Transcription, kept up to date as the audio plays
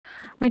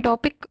My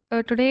topic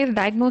today is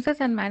diagnosis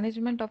and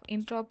management of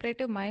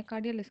intraoperative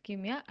myocardial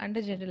ischemia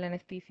under general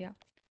anesthesia.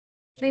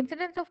 The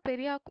incidence of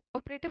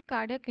perioperative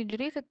cardiac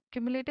injury is a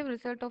cumulative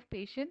result of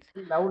patients'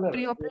 Louder.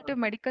 preoperative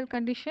medical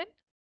condition,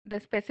 the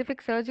specific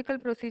surgical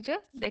procedure,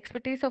 the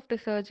expertise of the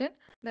surgeon,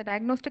 the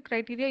diagnostic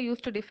criteria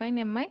used to define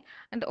MI,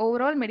 and the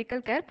overall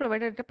medical care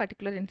provided at a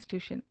particular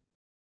institution.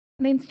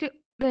 The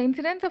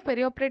incidence of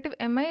perioperative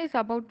MI is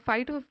about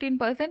 5 to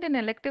 15% in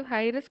elective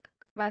high-risk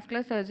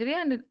vascular surgery,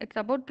 and it's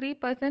about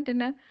 3%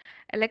 in an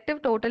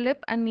elective total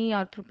hip and knee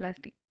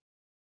arthroplasty.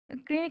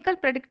 Clinical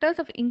predictors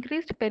of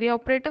increased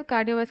perioperative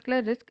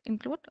cardiovascular risk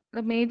include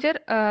the major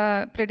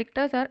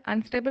predictors are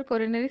unstable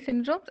coronary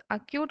syndromes,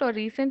 acute or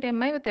recent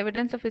MI with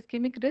evidence of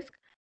ischemic risk,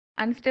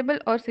 unstable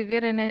or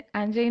severe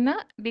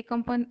angina,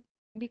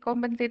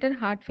 decompensated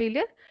heart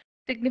failure,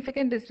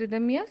 significant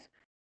dysrhythmias,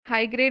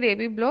 high-grade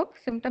AV block,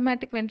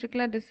 symptomatic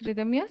ventricular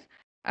dysrhythmias,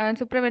 and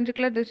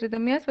supraventricular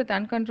dysrhythmias with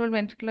uncontrolled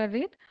ventricular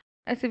rate,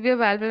 a severe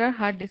valvular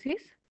heart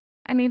disease.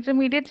 And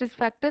intermediate risk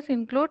factors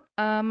include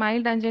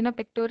mild angina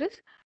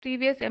pectoris,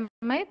 previous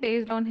MI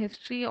based on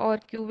history or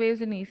Q waves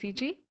in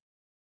ECG,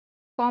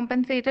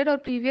 compensated or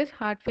previous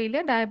heart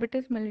failure,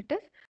 diabetes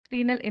mellitus,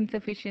 renal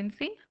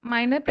insufficiency.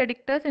 Minor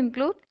predictors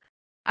include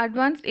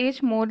advanced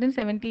age more than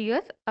 70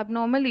 years,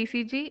 abnormal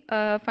ECG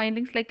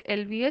findings like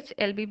LVH,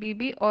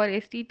 LBBB, or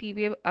ST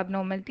wave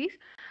abnormalities,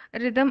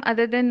 rhythm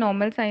other than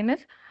normal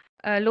sinus,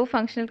 low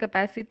functional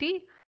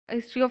capacity,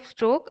 history of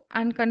stroke,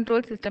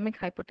 uncontrolled systemic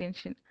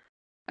hypertension.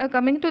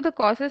 Coming to the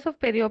causes of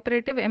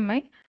perioperative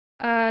MI,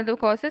 the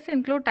causes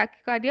include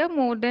tachycardia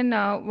more than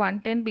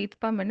 110 beats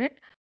per minute,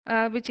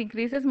 which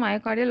increases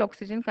myocardial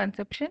oxygen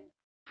consumption,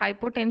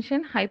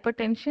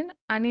 hypotension,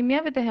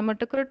 anemia with a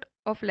hematocrit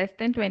of less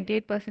than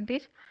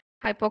 28%,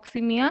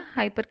 hypoxemia,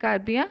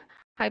 hypercarbia,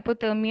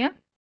 hypothermia,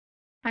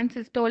 and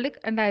systolic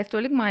and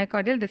diastolic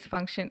myocardial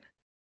dysfunction.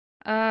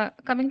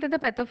 Coming to the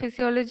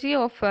pathophysiology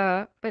of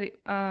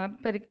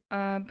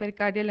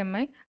pericardial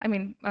MI,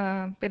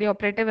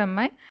 perioperative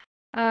MI,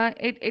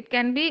 it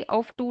can be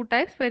of two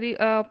types.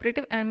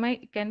 Perioperative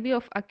MI can be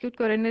of acute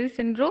coronary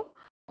syndrome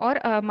or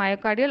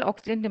myocardial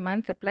oxygen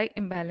demand supply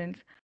imbalance.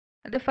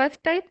 The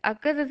first type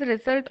occurs as a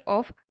result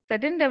of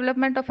sudden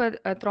development of a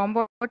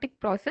thrombotic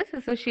process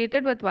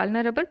associated with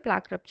vulnerable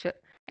plaque rupture.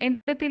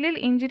 Endothelial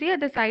injury at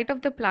the site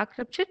of the plaque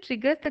rupture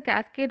triggers the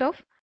cascade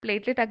of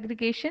platelet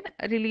aggregation,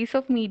 release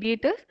of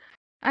mediators,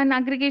 and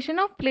aggregation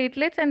of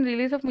platelets and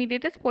release of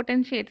mediators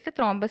potentiates the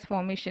thrombus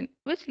formation,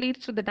 which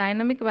leads to the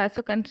dynamic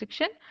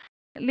vasoconstriction,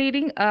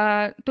 leading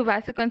to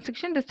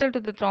vasoconstriction distal to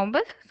the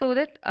thrombus, so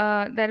that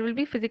there will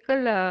be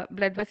physical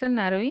blood vessel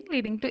narrowing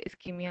leading to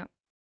ischemia.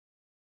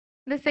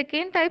 The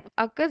second type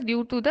occurs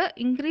due to the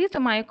increased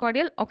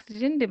myocardial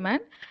oxygen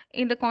demand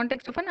in the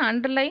context of an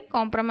underlying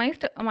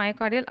compromised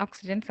myocardial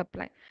oxygen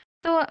supply.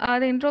 So,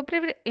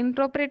 the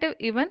intraoperative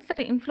events that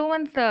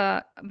influence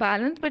the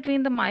balance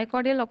between the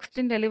myocardial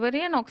oxygen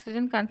delivery and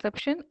oxygen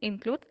consumption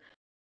include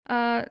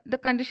the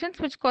conditions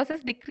which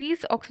causes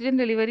decreased oxygen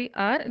delivery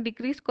are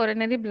decreased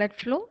coronary blood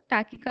flow,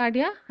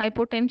 tachycardia,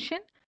 hypotension,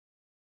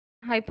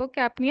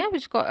 hypocapnia,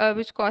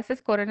 which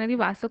causes coronary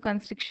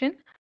vasoconstriction,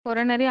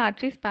 coronary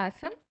artery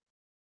spasm,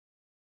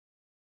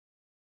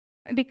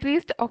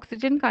 decreased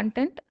oxygen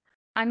content,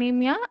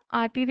 anemia,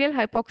 arterial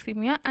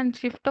hypoxemia, and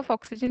shift of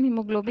oxygen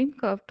hemoglobin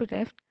curve to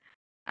left.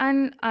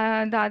 And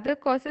the other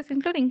causes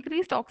include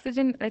increased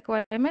oxygen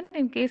requirement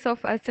in case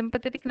of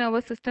sympathetic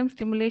nervous system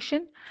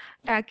stimulation,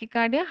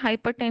 tachycardia,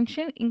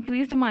 hypertension,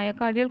 increased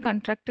myocardial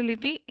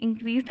contractility,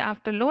 increased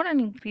afterload, and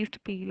increased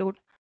preload.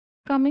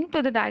 Coming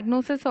to the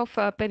diagnosis of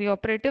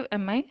perioperative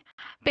MI,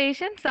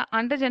 patients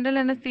under general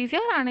anesthesia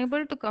are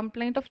unable to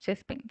complain of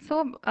chest pain.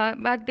 So,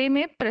 but they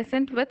may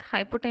present with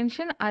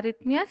hypotension,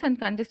 arrhythmias, and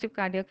congestive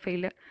cardiac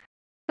failure.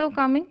 So,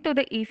 coming to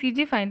the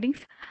ECG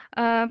findings,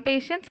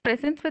 patients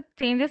present with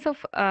changes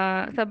of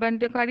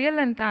subendocardial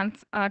and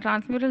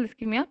transmural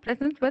ischemia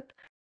presents with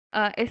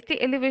ST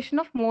elevation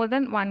of more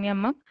than 1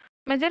 mm.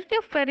 Majority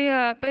of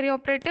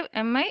perioperative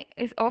MI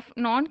is of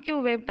non-Q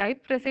wave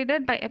type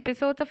preceded by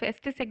episodes of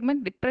ST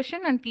segment depression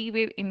and T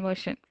wave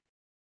inversion.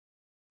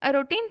 A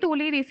routine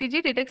 2-lead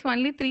ECG detects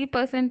only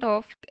 3%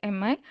 of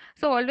MI,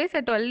 so always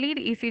a 12-lead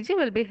ECG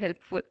will be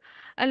helpful.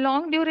 A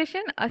long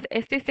duration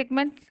ST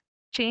segment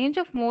change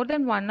of more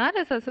than 1 hour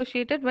is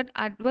associated with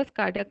adverse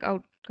cardiac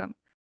outcome.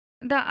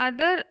 The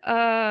other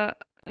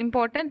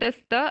important is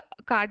the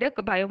cardiac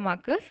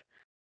biomarkers.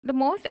 The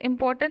most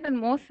important and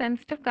most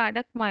sensitive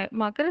cardiac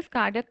marker is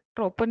cardiac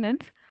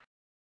troponins.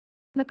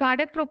 The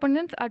cardiac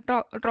troponins are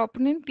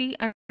troponin T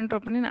and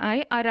troponin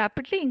I are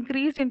rapidly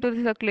increased into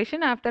the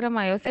circulation after a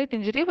myocyte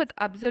injury with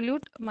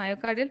absolute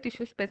myocardial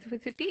tissue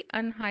specificity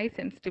and high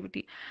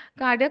sensitivity.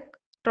 Cardiac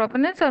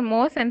troponins are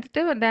more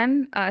sensitive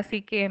than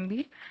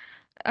CKMB.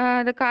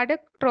 The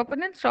cardiac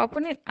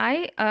troponin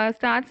I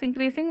starts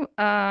increasing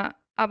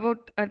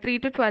about 3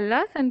 to 12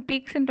 hours and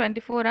peaks in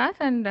 24 hours,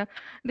 and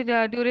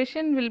the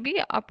duration will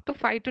be up to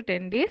 5 to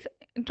 10 days.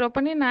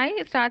 Troponin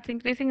I starts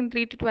increasing in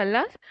 3 to 12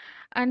 hours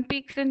and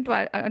peaks in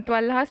 12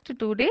 hours to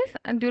 2 days,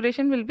 and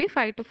duration will be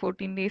 5 to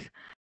 14 days.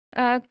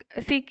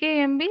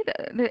 CKMB,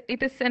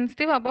 it is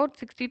sensitive about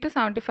 60 to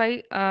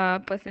 75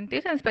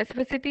 percentage, and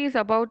specificity is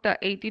about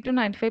 80 to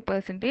 95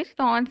 percentage.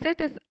 The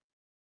onset is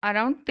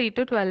around 3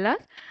 to 12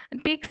 hours,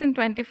 and peaks in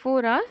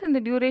 24 hours, and the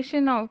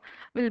duration of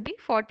will be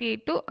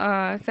 48 to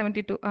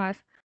 72 hours.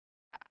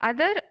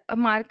 Other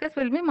markers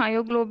will be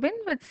myoglobin,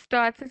 which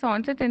starts its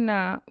onset in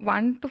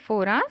 1 to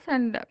 4 hours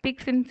and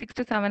peaks in 6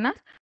 to 7 hours,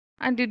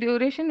 and the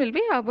duration will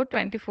be about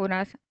 24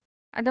 hours.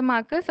 Other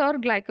markers are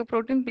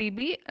glycoprotein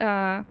PB,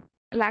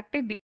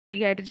 lactate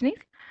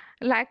dehydrogenase.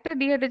 Lactate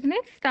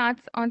dehydrogenase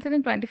starts onset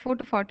in 24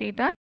 to 48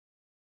 hours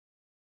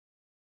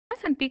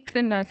and peaks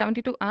in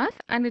 72 hours,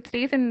 and it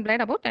stays in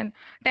blood about 10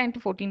 to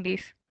 14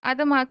 days.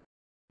 Other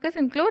markers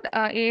include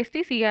AST,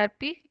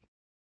 CRP,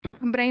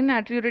 brain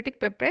natriuretic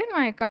peptide,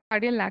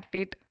 myocardial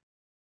lactate.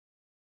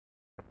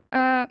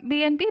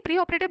 BNP,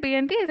 preoperative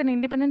BNP is an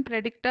independent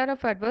predictor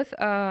of adverse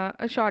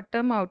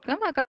short-term outcome.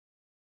 A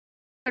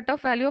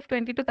cutoff value of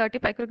 20 to 30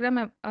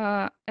 picogram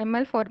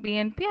ml for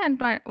BNP and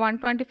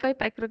 125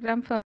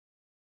 picogram for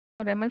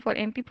ml for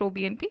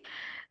NT-proBNP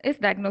is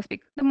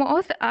diagnostic.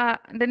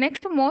 The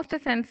next most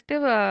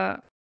sensitive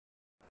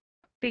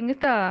thing is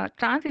the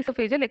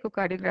transesophageal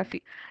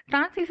echocardiography.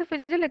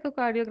 Transesophageal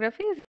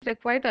echocardiography is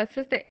required to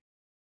assess the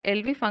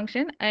LV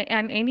function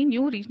and any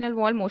new regional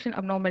wall motion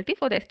abnormality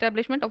for the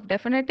establishment of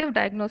definitive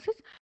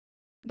diagnosis,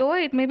 though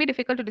it may be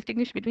difficult to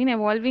distinguish between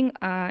evolving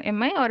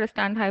MI or a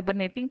stunned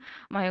hibernating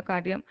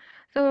myocardium.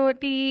 So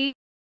TE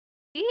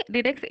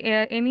detects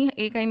any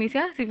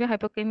akinesia, severe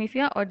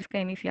hypokinesia, or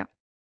dyskinesia.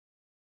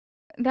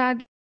 The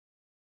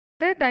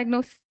other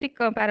diagnostic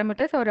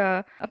parameters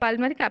are a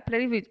pulmonary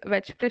capillary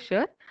wedge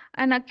pressure,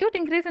 an acute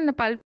increase in the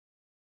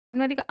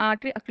pulmonary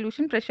artery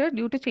occlusion pressure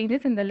due to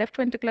changes in the left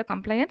ventricular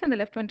compliance and the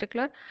left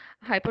ventricular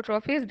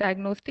hypertrophy is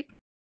diagnostic.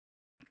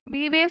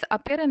 B waves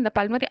appear in the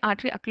pulmonary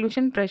artery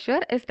occlusion pressure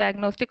is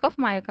diagnostic of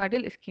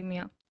myocardial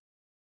ischemia.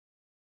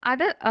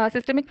 Other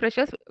systemic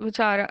pressures which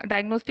are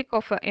diagnostic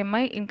of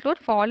MI include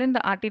fall in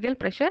the arterial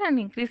pressure and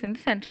increase in the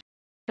central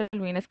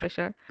venous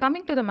pressure.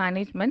 Coming to the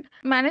management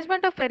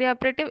of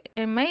perioperative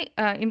MI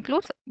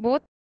includes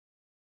both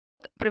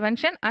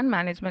prevention and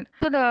management.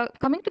 So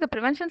coming to the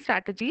prevention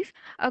strategies,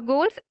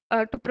 goals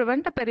to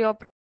prevent a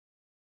perioperative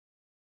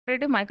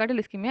myocardial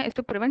ischemia is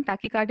to prevent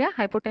tachycardia,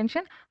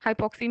 hypotension,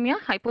 hypoxemia,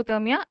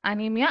 hypothermia,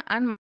 anemia,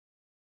 and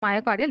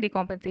myocardial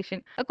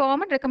decompensation. A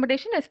common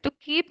recommendation is to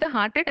keep the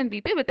heart rate and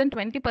BP within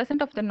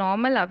 20% of the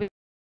normal awake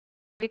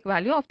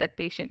value of that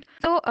patient.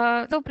 So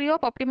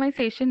pre-op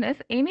optimization is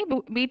any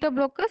beta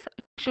blockers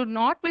should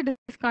not be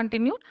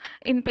discontinued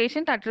in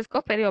patient at risk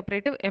of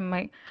perioperative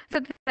MI. So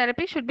the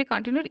therapy should be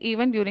continued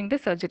even during the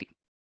surgery.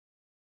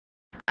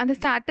 And the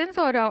statins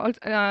or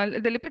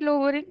the lipid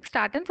lowering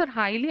statins are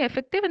highly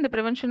effective in the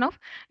prevention of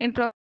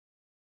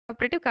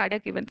intraoperative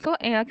cardiac events. So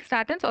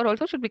statins are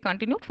also should be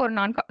continued for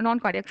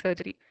non-cardiac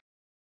surgery.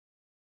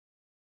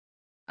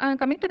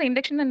 Coming to the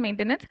induction and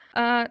maintenance,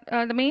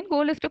 the main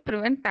goal is to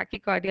prevent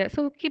tachycardia.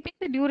 So keeping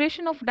the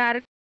duration of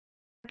direct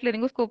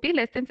laryngoscopy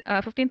less than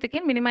 15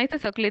 seconds, minimize the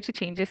circulatory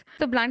changes.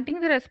 So blunting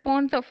the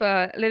response of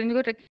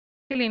laryngotracheal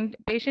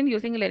intubation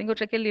using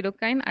laryngotracheal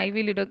lidocaine, IV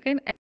lidocaine,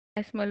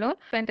 esmolol,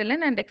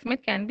 Ventolin, and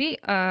Dexmet can be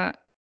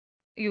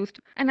used.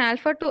 An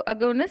alpha-2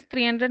 agonist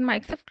 300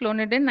 mics of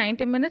clonidine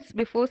 90 minutes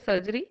before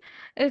surgery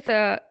is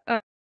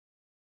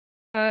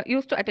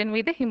used to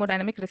attenuate the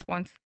hemodynamic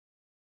response.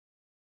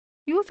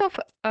 Use of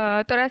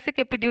thoracic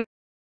epidural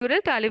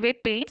to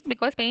alleviate pain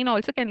because pain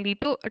also can lead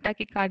to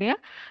tachycardia.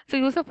 So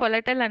use of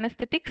volatile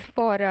anesthetics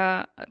for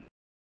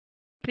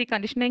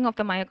preconditioning of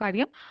the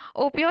myocardium.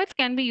 Opioids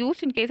can be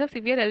used in case of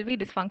severe LV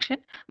dysfunction.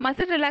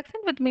 Muscle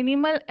relaxant with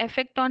minimal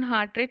effect on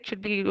heart rate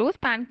should be used.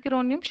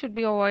 Pancuronium should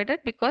be avoided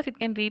because it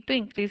can lead to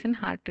increase in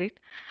heart rate.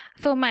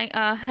 So my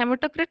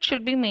hematocrit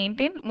should be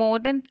maintained more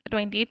than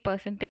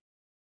 28%.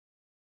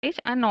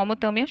 And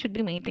normothermia should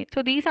be maintained.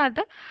 So these are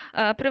the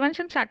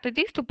prevention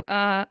strategies to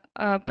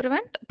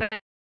prevent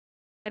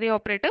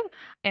perioperative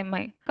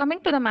MI. Coming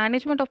to the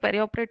management of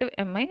perioperative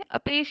MI, a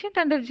patient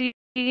under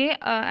GA,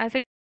 as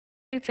I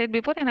said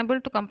before, unable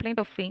to complain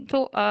of pain.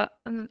 So,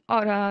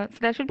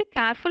 there should be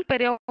careful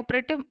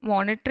perioperative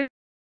monitoring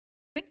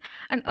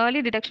and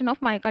early detection of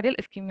myocardial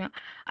ischemia.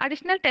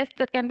 Additional tests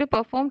that can be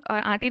performed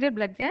are arterial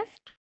blood gas,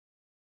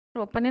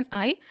 open an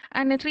eye,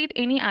 and treat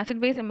any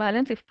acid-base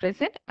imbalance if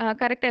present,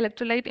 correct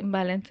electrolyte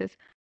imbalances.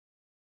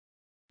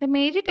 The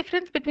major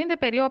difference between the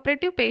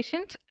perioperative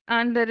patients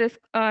and the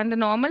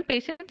normal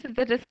patients is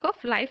the risk of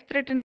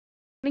life-threatening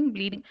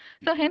bleeding.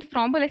 So hence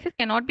thrombolysis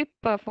cannot be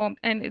performed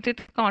and it is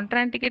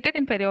contraindicated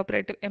in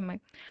perioperative MI.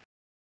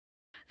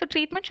 So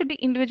treatment should be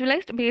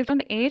individualized based on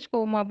the age,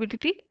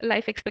 comorbidity,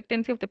 life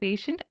expectancy of the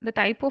patient, the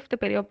type of the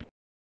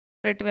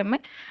perioperative MI,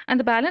 and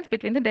the balance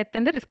between the death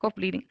and the risk of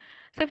bleeding.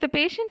 So if the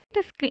patient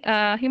is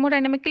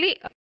hemodynamically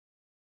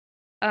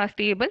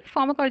stable,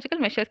 pharmacological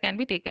measures can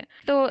be taken.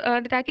 So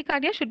the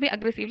tachycardia should be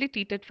aggressively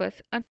treated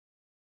first.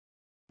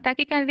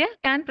 Tachycardia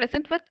can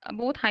present with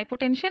both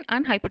hypotension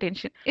and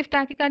hypertension. If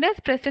tachycardia is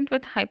present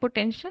with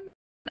hypotension,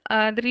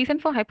 the reason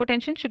for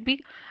hypotension should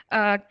be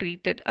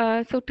treated.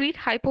 So treat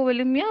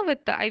hypovolemia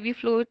with the IV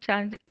fluid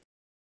challenge.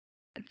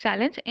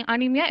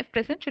 Anemia, if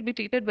present, should be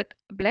treated with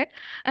blood.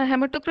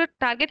 Hematocrit,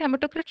 target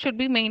hematocrit should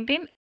be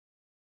maintained.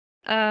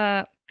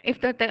 If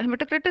the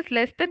hematocrit is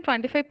less than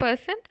 25%,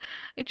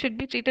 it should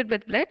be treated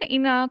with blood.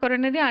 In a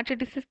coronary artery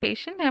disease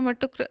patient,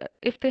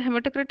 if the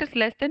hematocrit is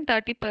less than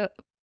 30%,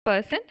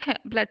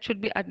 blood should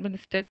be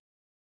administered.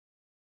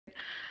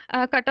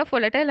 Cut off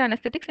volatile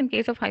anesthetics in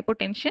case of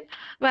hypotension.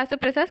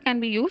 Vasopressors can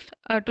be used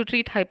to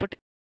treat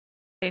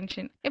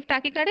hypotension. If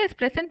tachycardia is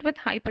present with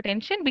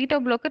hypertension, beta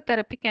blocker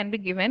therapy can be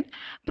given.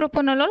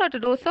 Propranolol at a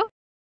dose of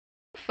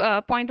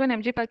 0.1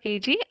 mg per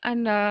kg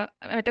and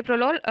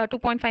metoprolol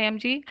 2.5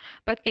 mg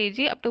per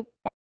kg up to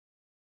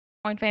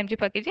 0.5 mg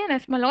per kg and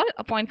esmolol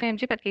 0.5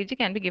 mg per kg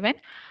can be given.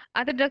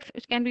 Other drugs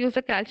which can be used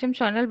are calcium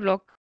channel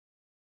blockers,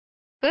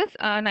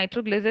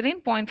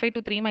 nitroglycerin 0.5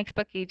 to 3 mg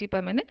per kg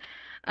per minute,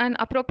 and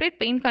appropriate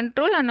pain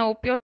control and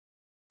opioid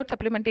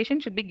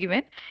supplementation should be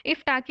given.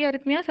 If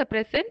tachyarrhythmias are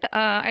present,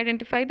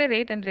 identify the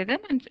rate and rhythm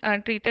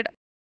and treated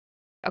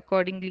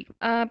accordingly.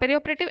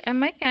 Perioperative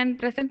MI can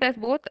present as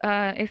both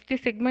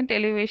ST segment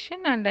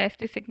elevation and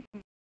ST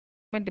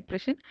segment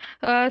depression.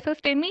 So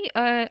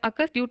STEMI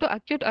occurs due to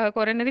acute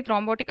coronary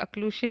thrombotic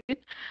occlusion.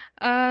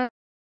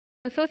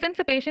 So since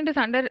the patient is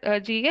under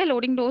GA,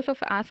 loading dose of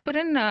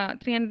aspirin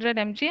 300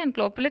 mg and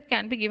clopidogrel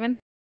can be given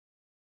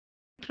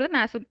through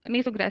the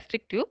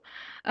nasogastric tube.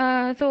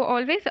 So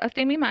always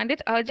STEMI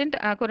mandates urgent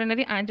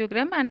coronary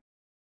angiogram and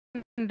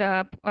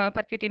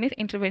percutaneous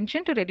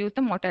intervention to reduce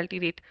the mortality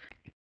rate.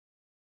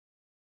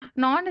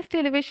 Non-ST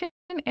elevation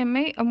in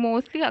MI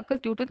mostly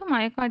occurs due to the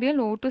myocardial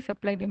O2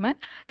 supply demand.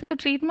 So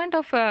treatment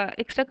of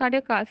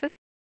extracardiac causes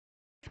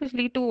which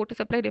lead to O2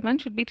 supply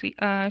demand should be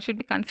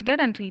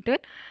considered and treated.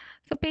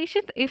 So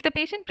if the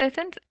patient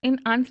presents in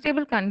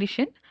unstable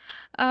condition,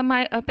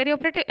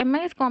 perioperative MI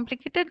is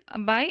complicated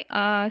by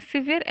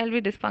severe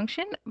LV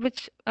dysfunction,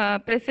 which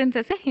presents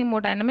as a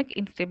hemodynamic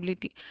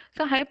instability.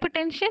 So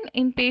hypertension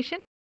in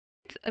patients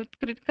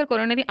critical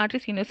coronary artery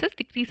stenosis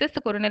decreases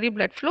the coronary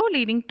blood flow,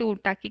 leading to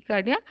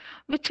tachycardia,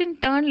 which in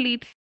turn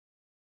leads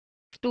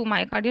to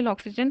myocardial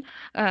oxygen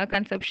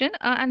consumption,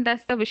 and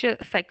thus the vicious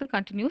cycle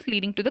continues,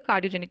 leading to the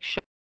cardiogenic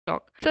shock.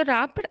 So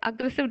rapid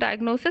aggressive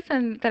diagnosis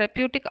and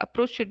therapeutic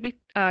approach should be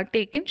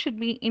taken, should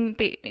be in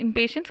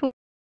patients who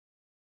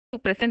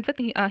present with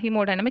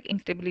hemodynamic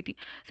instability.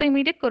 So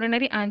immediate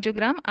coronary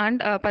angiogram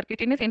and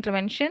percutaneous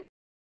intervention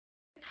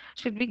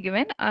should be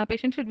given.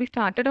 Patient should be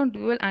started on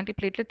dual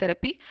antiplatelet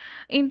therapy.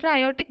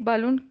 Intra-aortic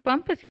balloon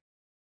pump is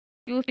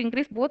used to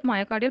increase both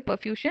myocardial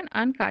perfusion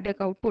and cardiac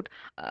output.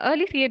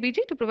 Early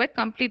CABG to provide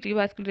complete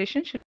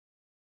revascularization should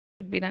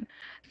be done.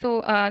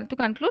 So to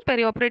conclude,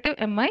 perioperative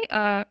MI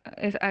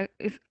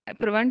is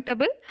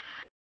preventable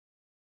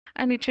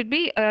and it should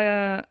be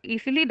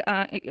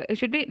it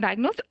should be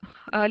diagnosed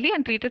early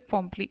and treated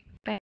promptly.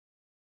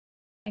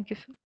 Thank you,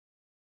 sir.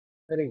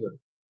 Very good.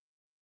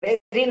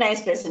 Very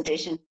nice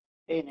presentation.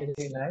 Very nice.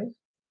 Very nice.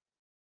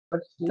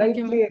 But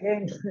slightly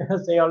again,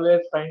 as I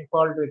always find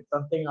fault with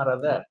something or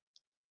other.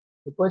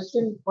 The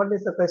question, what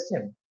is the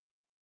question?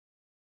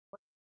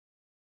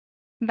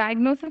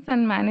 Diagnosis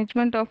and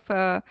management of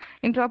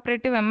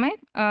intraoperative MI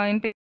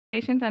in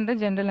patients under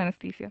general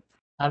anesthesia.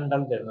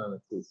 Under general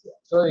anesthesia.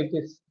 So it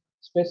is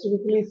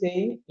specifically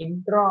saying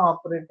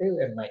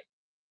intraoperative MI.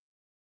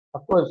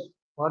 Of course,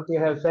 what you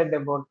have said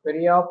about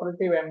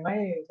perioperative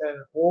MI is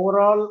an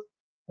overall,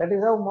 that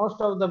is how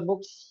most of the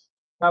books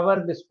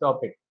cover this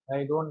topic.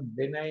 I don't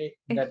deny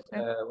that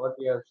what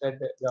you have said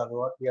or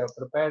what you have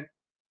prepared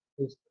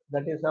is,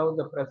 that is how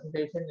the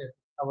presentation is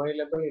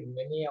available in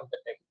many of the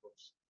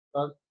textbooks.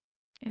 Because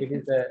it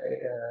is a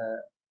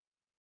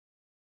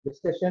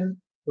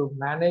discussion to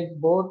manage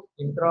both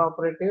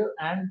intraoperative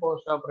and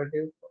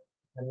postoperative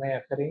MI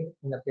occurring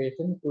in a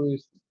patient who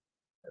is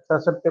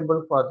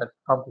susceptible for that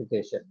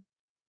complication.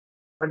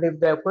 But if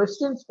the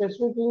question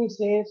specifically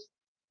says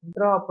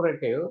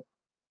intraoperative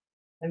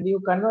and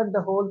you convert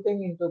the whole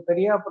thing into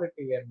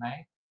perioperative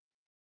MI,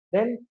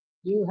 then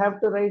you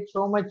have to write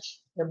so much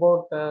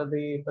about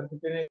the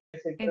percutaneous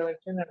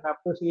intervention and up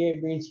to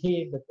CABG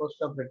in the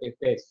postoperative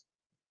phase.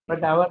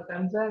 But our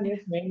concern is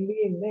mainly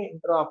in the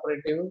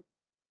intraoperative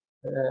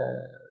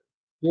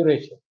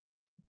duration.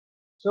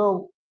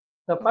 So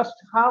the first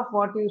half,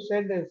 what you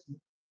said is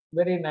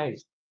very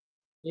nice.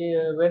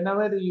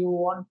 Whenever you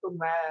want to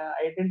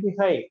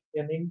identify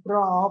an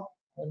intra-op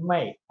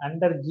MI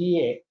under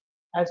GA,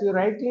 as you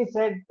rightly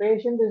said,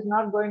 patient is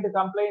not going to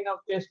complain of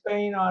chest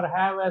pain or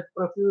have a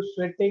profuse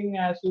sweating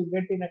as you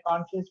get in a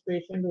conscious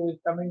patient who is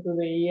coming to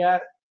the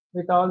ER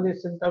with all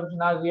these symptoms,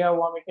 nausea,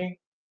 vomiting.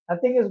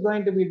 Nothing is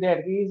going to be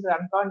there. He is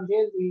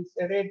unconscious, he is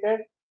sedated,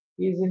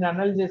 he is in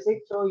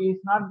analgesic, so he is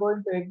not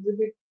going to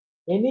exhibit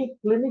any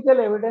clinical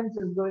evidence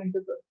is going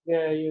to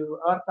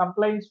or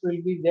complaints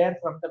will be there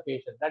from the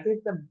patient. That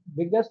is the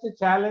biggest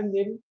challenge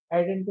in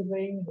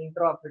identifying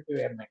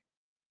intraoperative MI.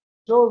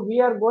 So we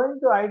are going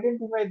to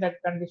identify that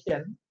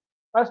condition.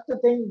 First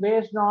thing,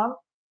 based on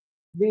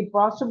the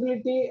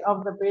possibility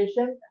of the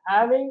patient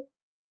having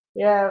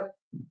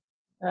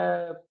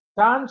a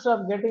chance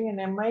of getting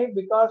an MI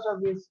because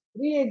of his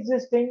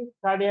pre-existing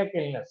cardiac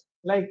illness.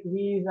 Like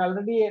he is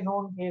already a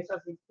known case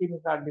of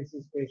ischemic heart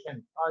disease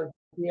patient, or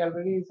he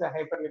already is a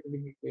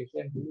hyperlipidemic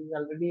patient. He is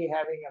already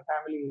having a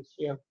family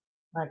history of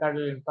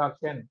myocardial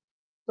infarction.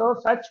 So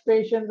such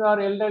patients are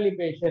elderly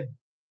patients.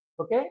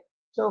 Okay.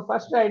 So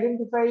first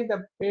identify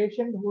the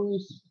patient who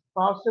is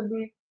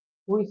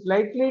who is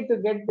likely to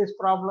get this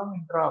problem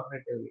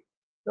intraoperatively.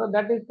 So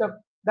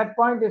that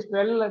point is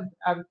well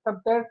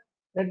accepted,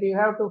 that you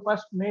have to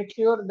first make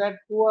sure that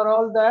who are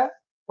all the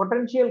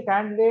potential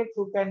candidates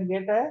who can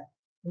get a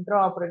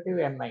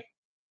intraoperative MI.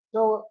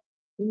 So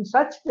in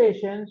such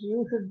patients,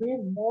 you should be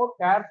more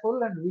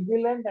careful and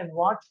vigilant and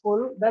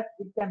watchful that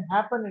it can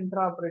happen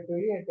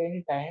intraoperatively at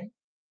any time.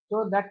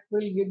 So that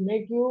will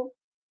make you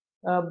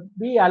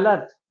be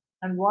alert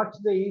and watch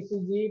the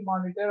ECG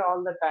monitor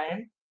all the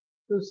time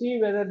to see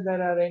whether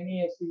there are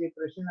any ST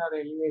depression or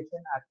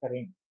elevation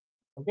occurring.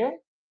 Okay,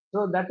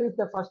 so that is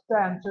the first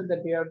answer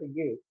that you have to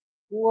give.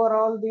 Who are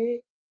all the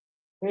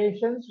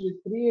patients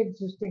with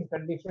pre-existing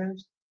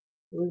conditions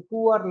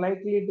who are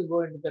likely to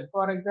go into that?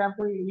 For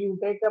example, you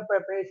take up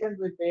a patient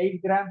with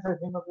 8 grams of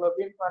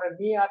hemoglobin for a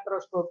knee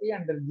arthroscopy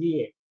under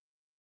GA.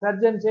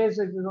 Surgeon says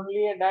it is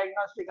only a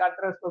diagnostic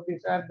arthroscopy,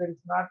 sir. There is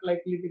not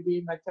likely to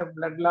be much of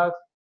blood loss.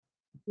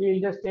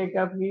 We'll just take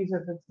up, he's a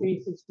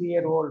 50,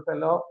 60-year-old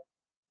fellow.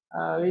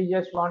 We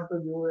just want to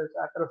do his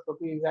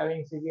arthroscopy, he's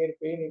having severe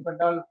pain. If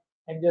at all,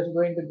 I'm just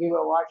going to give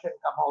a wash and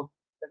come out.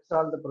 That's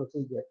all the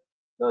procedure.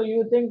 So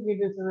you think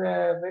it is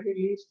a very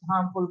least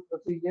harmful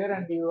procedure,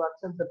 and you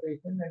accept the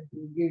patient and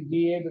you give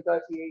GA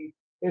because he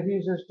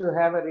refuses to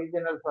have a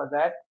regional for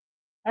that.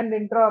 And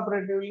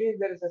intraoperatively,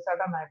 there is a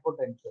sudden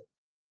hypotension.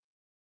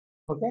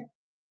 Okay.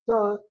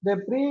 So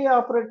the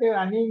preoperative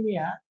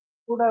anemia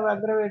could have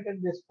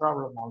aggravated this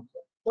problem also.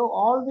 So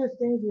all these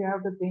things you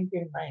have to think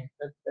in mind,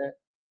 that the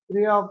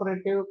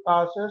preoperative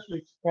causes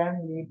which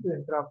can lead to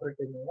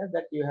intraoperative anemia,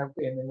 that you have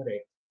to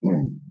enumerate.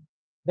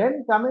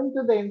 Then coming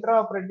to the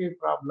intraoperative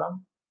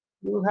problem,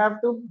 you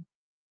have to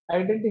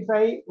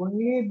identify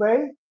only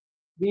by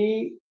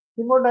the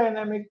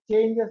hemodynamic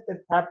changes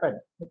that happen,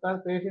 because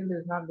patient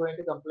is not going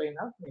to complain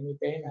of any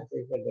pain, as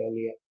I said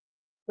earlier.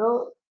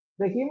 So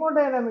the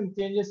hemodynamic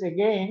changes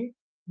again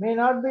may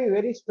not be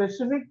very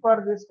specific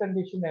for this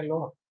condition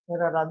alone.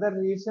 There are other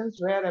reasons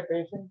where a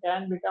patient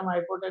can become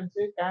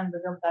hypotensive, can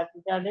become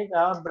tachycardic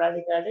or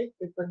bradycardic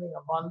depending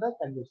upon the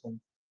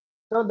condition.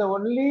 So the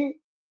only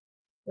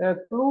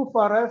clue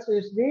for us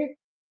is the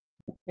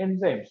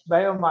enzymes,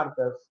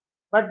 biomarkers,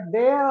 but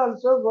they are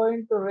also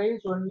going to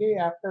rise only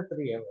after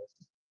 3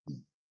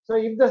 hours. So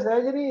if the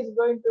surgery is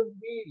going to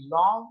be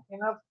long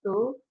enough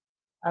to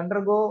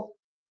undergo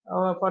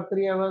for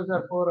 3 hours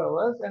or 4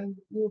 hours, and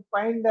you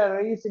find a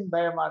rise in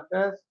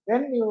biomarkers,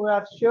 then you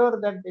are sure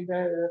that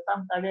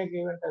some cardiac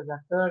event has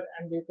occurred,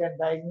 and you can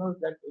diagnose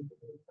that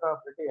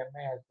intraoperative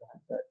MI has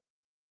occurred.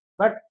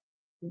 But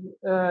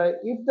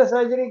if the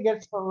surgery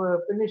gets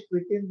finished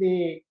within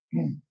the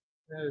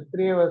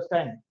 3 hours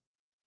time,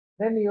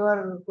 then you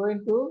are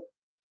going to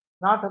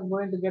not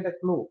going to get a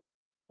clue.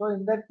 So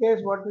in that case,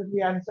 what is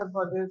the answer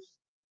for this?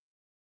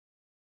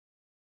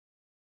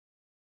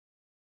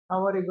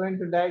 How are you going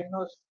to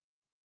diagnose,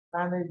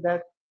 manage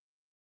that?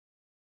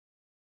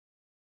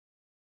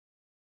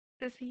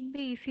 Seeing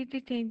the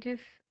ECG changes,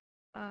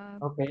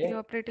 Okay.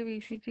 preoperative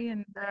ECG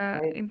and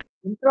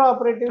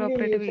Intraoperatively, you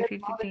intraoperative said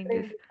ECG monitoring.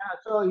 changes.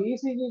 So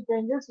ECG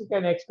changes you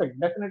can expect.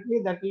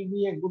 Definitely, that will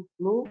be a good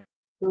clue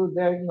to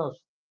diagnose.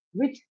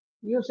 Which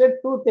you said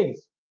two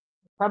things: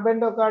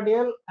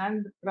 subendocardial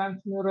and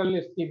transmural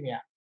ischemia.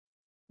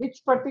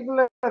 Which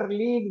particular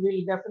lead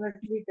will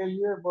definitely tell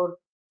you about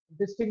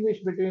distinguish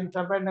between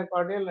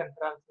subendocardial and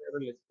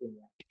transmural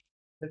ischemia?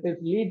 That is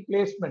lead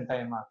placement,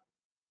 I am asking.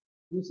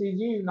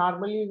 ECG,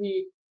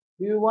 normally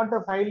do you want a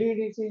 5-lead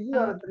ECG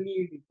or a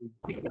 3-lead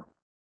ECG?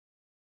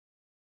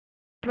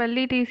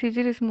 12-lead ECG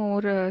is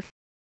more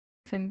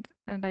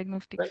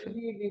diagnostic, sir.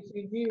 12-lead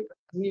ECG,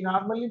 we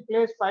normally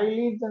place 5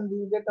 leads and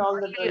we get all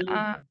the 12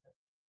 leads.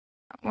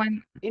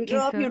 One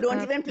Interop, you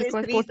don't even place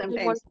because 3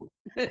 sometimes.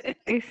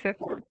 yes, sir.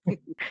 What is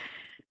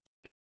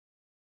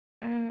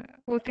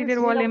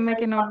Posterior wall MI CM5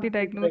 cannot be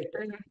diagnosed.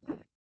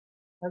 configuration?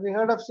 Have you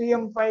heard of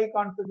CM5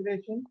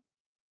 configuration?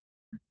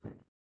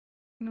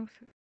 No,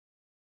 sir.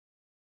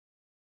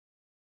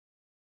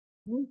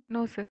 Hmm?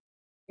 No, sir.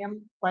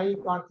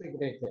 CM5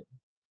 configuration.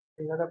 Have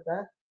you heard of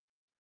that?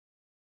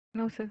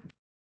 No, sir.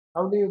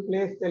 How do you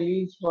place the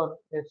leads for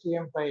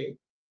CM5?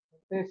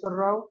 Professor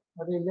Rao,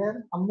 are you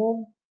there?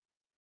 Ammu?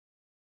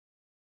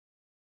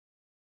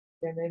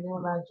 Can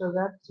anyone answer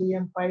that?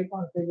 CM5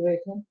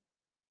 configuration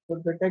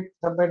to detect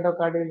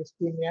subendocardial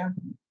ischemia.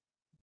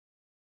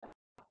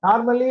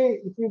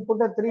 Normally, if you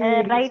put a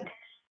 3-lead, Right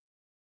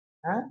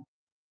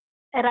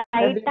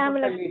where do you arm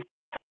put the lead?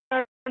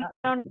 electrode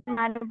on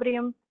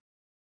manubrium,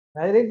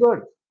 Very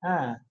good.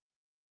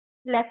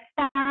 left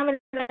arm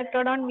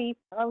electrode on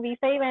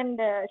V5 and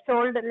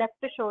shoulder,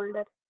 left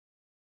shoulder.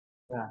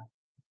 Yeah.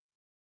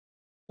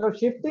 So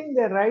shifting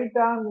the right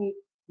arm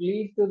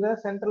lead to the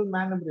central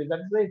manubrium.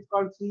 That's why it's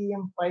called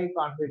CM5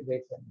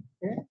 configuration.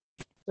 Okay.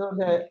 So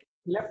the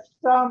left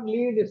arm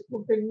lead is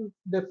put in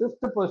the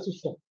fifth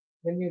position.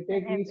 When you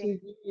take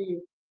ECG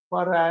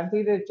for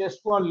anterior chest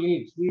wall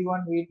leads,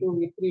 V1, V2,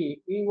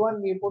 V3,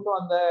 V1 we put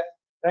on the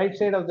right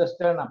side of the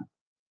sternum.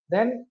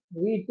 Then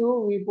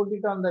V2 we put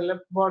it on the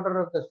left border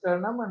of the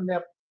sternum, and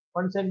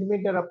 1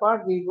 centimeter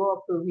apart we go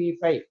up to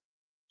V5.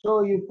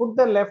 So you put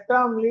the left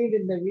arm lead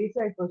in the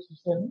V5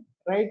 position,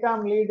 right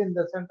arm lead in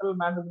the central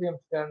manubrium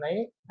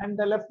sterni, and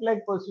the left leg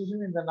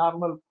position in the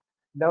normal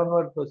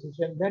downward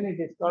position. Then it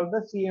is called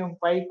the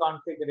CM5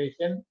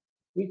 configuration,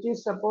 which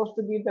is supposed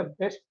to be the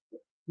best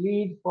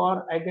lead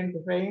for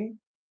identifying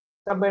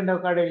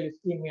subendocardial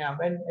ischemia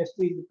when ST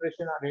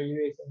depression or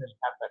elevation will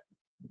happen.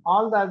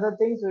 All the other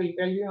things will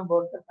tell you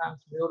about the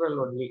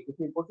transmural only. If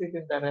you put it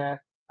in the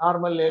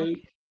normal lead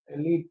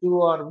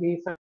 2 or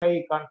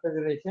V5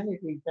 configuration, it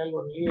will tell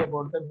only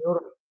about the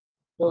mural.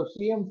 So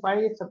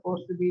CM5 is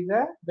supposed to be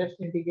the best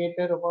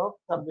indicator about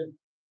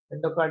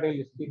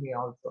subendocardial ischemia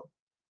also.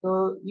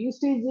 So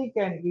ECG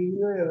can give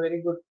you a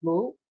very good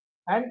clue,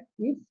 and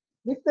if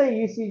with the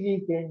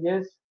ECG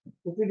changes,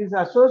 if it is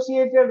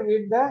associated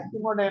with the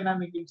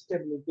hemodynamic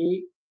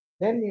instability,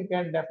 then you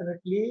can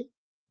definitely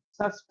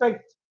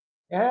suspect.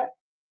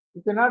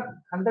 You cannot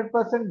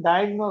 100%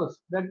 diagnose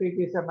that it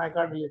is a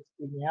myocardial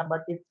ischemia,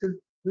 but it should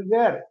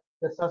trigger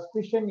the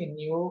suspicion in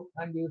you,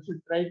 and you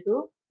should try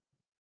to.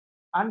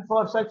 And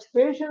for such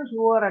patients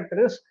who are at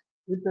risk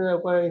with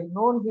a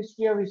known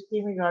history of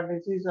ischemic heart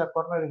disease or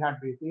coronary heart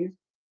disease,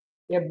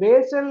 a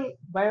basal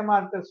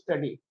biomarker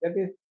study, that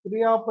is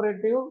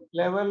preoperative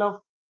level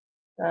of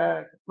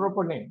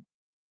troponin.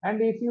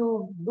 And if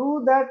you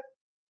do that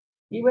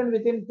even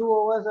within 2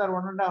 hours or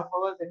 1.5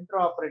 hours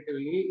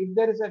intraoperatively, if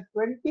there is a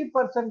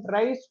 20%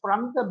 rise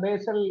from the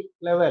basal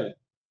level,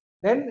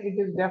 then it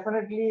is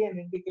definitely an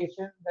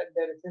indication that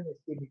there is an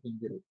ischemic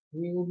injury.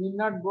 We need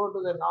not go to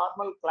the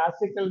normal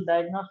classical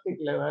diagnostic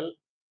level.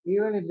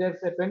 Even if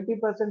there's a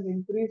 20%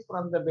 increase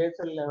from the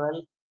basal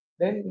level,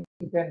 then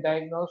you can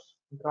diagnose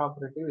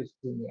intraoperative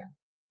ischemia.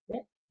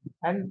 Okay?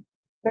 And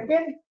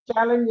second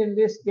challenge in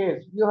this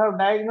case, you have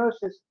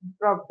diagnosed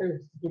intraoperative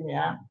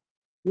ischemia.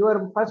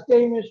 Your first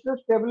aim is to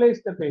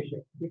stabilize the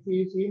patient. If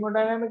he is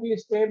hemodynamically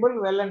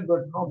stable, well and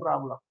good, no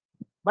problem.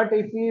 But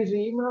if he is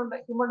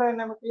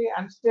hemodynamically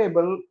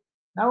unstable,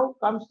 now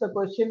comes the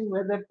question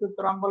whether to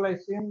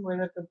thrombolyze him,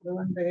 whether to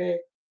prevent a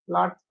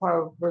clot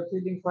for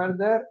proceeding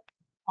further,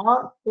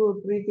 or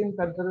to treat him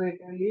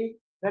conservatively.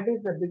 That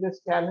is the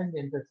biggest challenge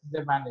in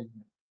the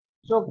management.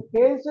 So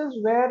cases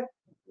where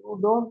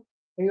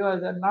you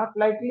are not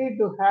likely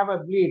to have a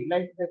bleed,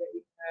 like the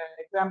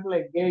example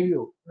I gave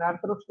you, an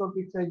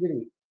arthroscopic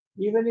surgery.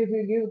 Even if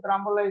you give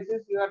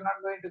thrombolysis, you are not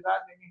going to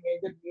cause any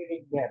major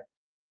bleeding there.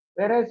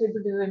 Whereas if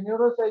it is a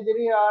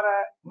neurosurgery or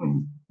a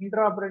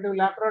intraoperative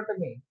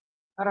laparotomy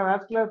or a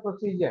vascular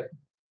procedure,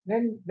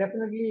 then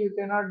definitely you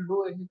cannot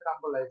do any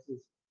thrombolysis.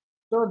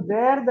 So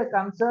there the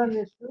concern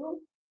is to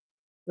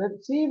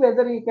see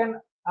whether you can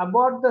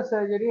abort the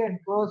surgery and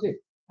close it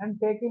and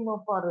take him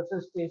up for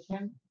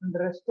resuscitation and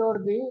restore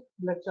the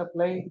blood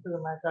supply to the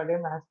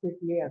myocardium as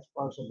quickly as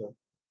possible.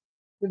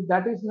 If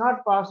that is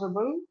not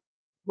possible,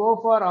 go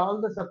for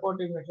all the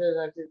supportive measures.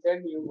 As you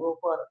said, you go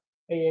for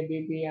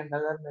AABP and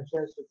other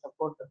measures to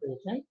support the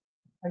patient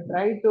and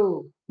try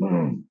to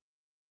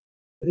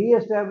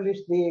re-establish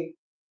the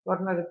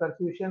coronary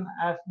perfusion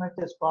as much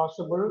as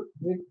possible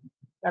with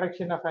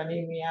correction of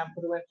anemia,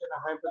 prevention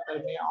of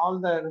hypothermia, all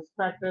the risk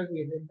factors,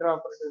 the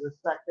intraoperative risk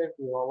factors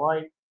you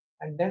avoid,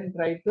 and then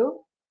try to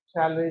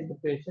salvage the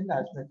patient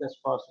as much as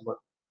possible.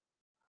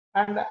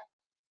 And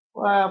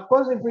of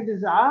course, if it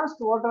is asked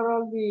what are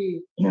all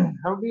the,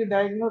 how do you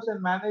diagnose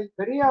and manage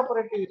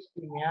perioperative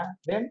ischemia,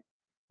 then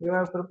you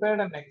have prepared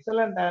an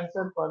excellent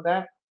answer for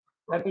that.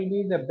 That will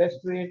be the best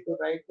way to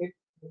write it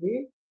in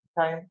the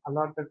time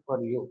allotted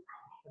for you.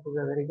 That is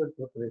a very good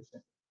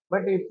preparation.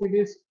 But if it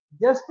is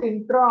just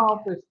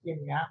intra-op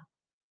ischemia,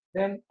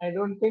 then I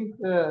don't think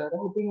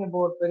writing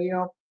about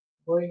peri-op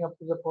going up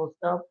to the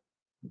post-op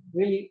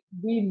will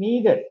be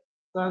needed,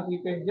 because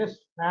you can just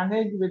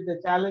manage with the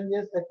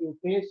challenges that you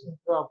face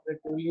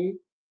intraoperatively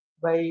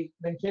by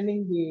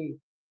mentioning the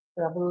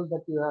trouble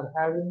that you are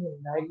having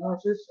in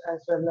diagnosis,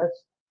 as well as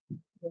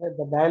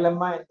the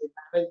dilemma in the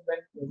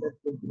management, whether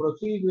to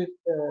proceed with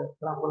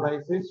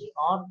thrombolysis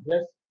or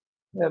just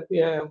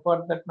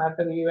for that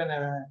matter even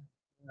a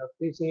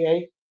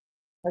PCI.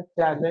 That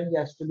challenge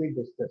has to be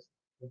discussed.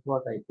 Is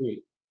what I feel.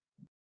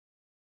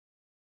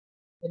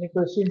 Any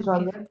questions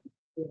on that?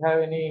 Do you have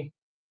any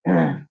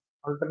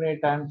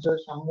alternate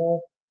answers? Sammu,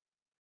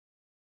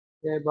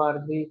 Jay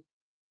Bharati,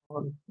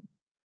 or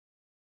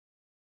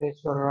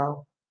Keswar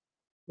Rao,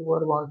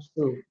 whoever wants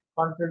to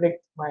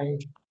contradict my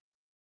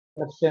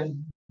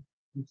version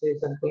and say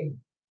something,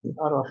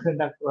 or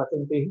Dr.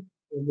 Vasanthi,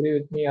 agree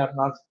with me or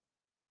not?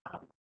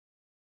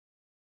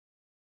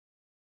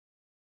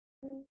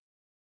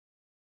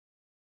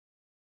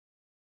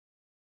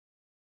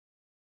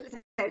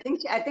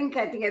 I think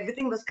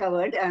everything was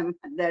covered.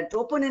 The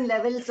troponin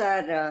levels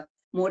are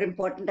more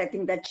important. I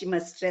think that she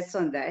must stress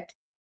on that.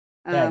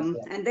 Yes,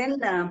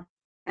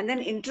 And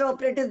then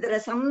intraoperative, there are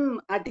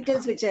some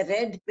articles which I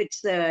read which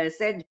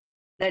said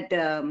that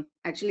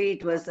actually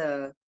it was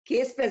a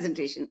case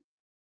presentation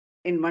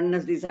in one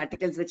of these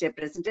articles which I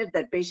presented.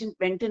 That patient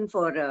went in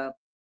for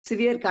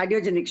severe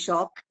cardiogenic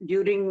shock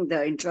during the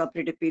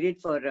intraoperative period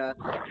for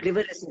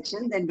liver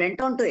resection, then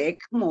went on to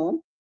ECMO.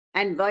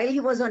 And while he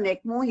was on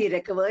ECMO, he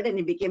recovered and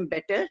he became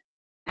better.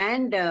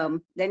 And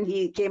then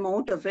he came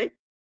out of it.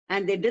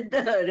 And they did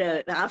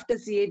the, after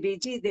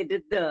CABG, they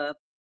did the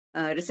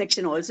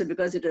resection also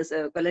because it was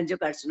a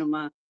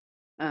cholangiocarcinoma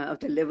of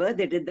the liver.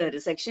 They did the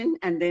resection.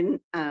 And then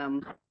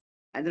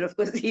of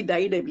course, he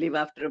died, I believe,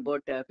 after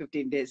about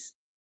 15 days.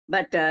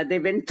 But they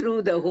went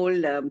through the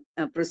whole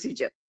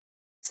procedure.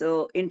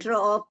 So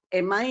intra-op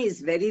MI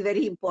is very,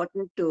 very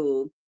important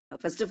to,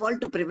 first of all,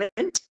 to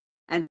prevent,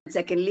 and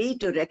secondly,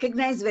 to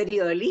recognize very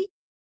early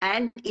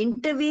and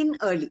intervene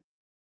early.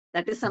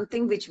 That is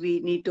something which we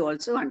need to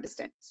also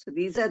understand. So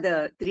these are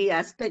the three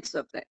aspects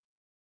of that,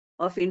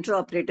 of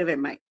intraoperative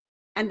MI.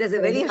 And there's a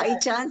very high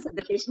chance that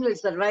the patient will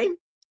survive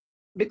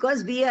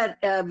because we are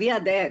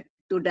there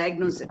to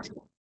diagnose it.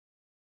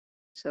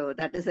 So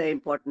that is an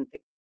important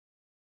thing.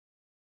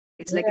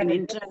 It's like an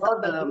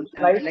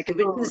like a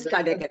witness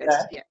cardiac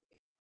arrest. Yeah.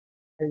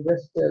 I'll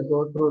just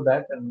go through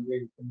that and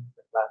we'll finish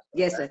the class.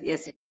 Yes, sir.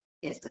 Yes, sir.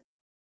 Yes, sir.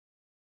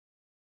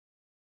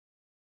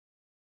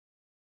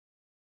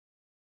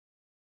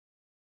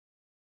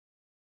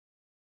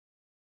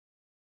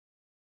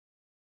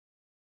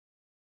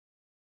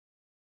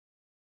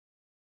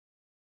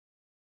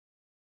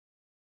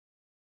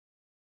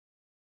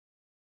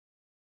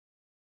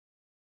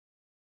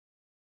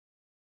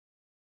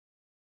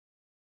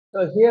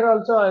 So here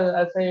also,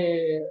 as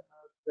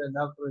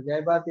Dr.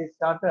 Jaibati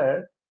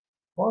started,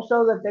 most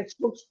of the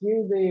textbooks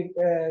give the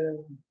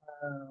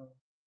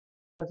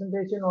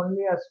presentation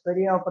only as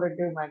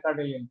perioperative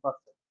myocardial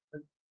infarction.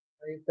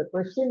 If the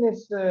question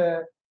is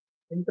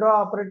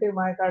intraoperative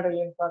myocardial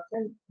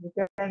infarction, you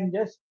can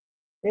just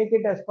take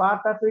it as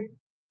part of it,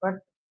 but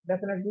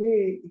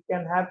definitely it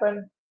can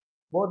happen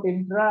both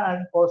intra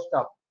and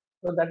post-op.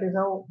 So that is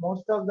how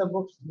most of the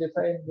books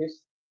define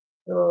this.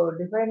 So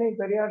defining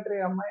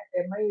perioperative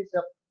MI is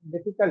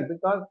difficult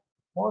because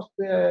most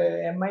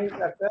MIs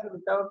occur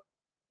without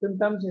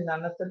symptoms in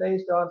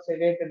anesthetized or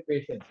sedated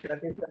patients.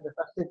 That is the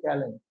first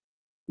challenge.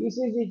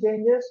 ECG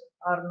changes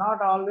are not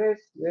always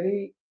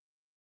very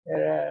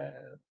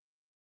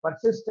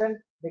persistent.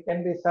 They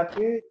can be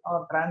subtle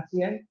or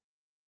transient.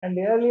 And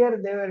earlier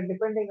they were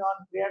depending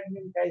on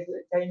creatinine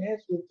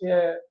kinase, which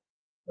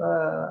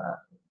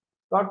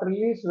got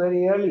released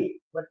very early.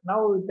 But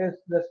now it is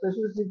the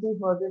specificity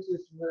for this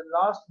is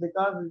lost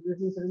because this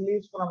is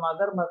released from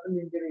other muscle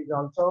injuries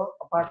also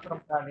apart from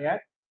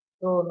cardiac.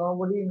 So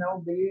nobody now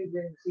believes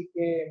in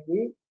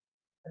CKMB.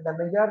 And the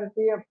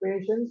majority of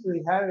patients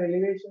will have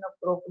elevation of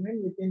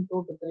troponin within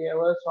 2 to 3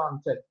 hours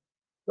onset.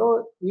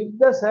 So if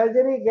the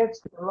surgery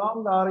gets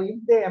prolonged or if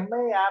the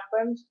MI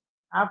happens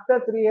after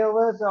 3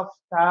 hours of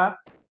start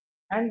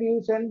and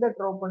you send the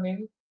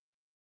troponin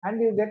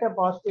and you get a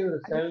positive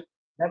result,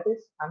 that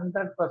is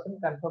 100%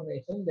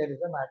 confirmation there is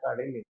a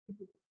myocardial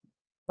infarction.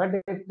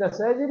 But if the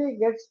surgery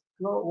gets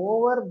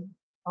over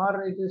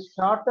or it is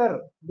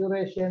shorter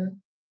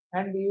duration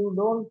and you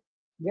don't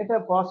get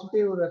a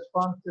positive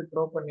response to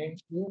troponin,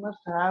 you must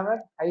have a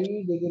high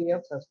degree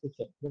of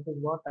suspicion. That is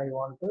what I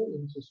want to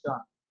insist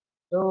on.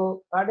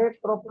 So cardiac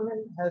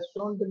troponin has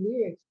shown to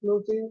be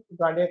exclusive to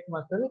cardiac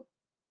muscle.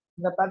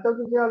 In the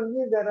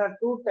pathophysiology, there are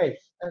two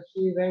types, as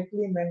she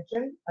rightly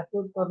mentioned,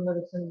 acute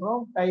coronary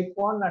syndrome, type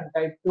 1 and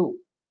type 2.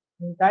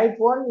 In type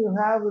 1, you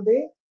have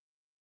the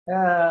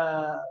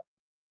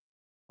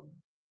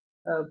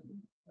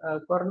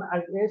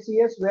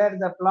ACS where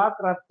the plaque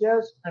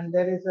ruptures and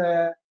there is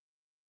a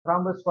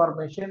thrombus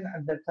formation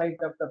at the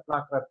site of the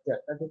plaque rupture.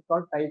 That is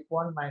called type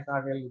 1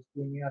 myocardial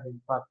ischemia or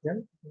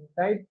infarction. In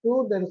type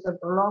 2, there is a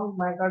prolonged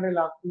myocardial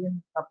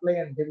oxygen supply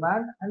and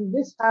demand, and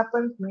this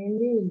happens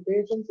mainly in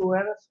patients who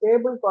have a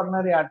stable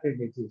coronary artery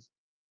disease.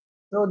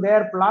 So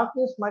their plaque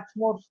is much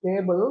more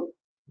stable,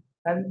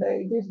 and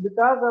it is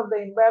because of the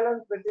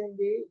imbalance between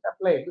the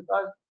supply,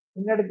 because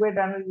inadequate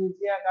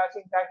analgesia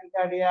causing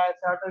tachycardia,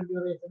 shorter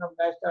duration of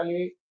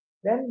diastole.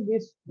 Then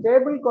these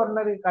stable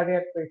coronary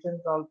cardiac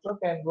patients also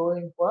can go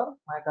in for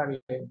myocardial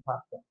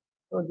infarction.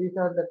 So these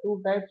are the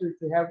two types which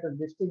we have to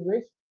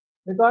distinguish,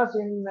 because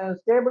in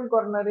stable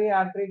coronary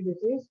artery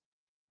disease,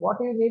 what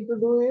you need to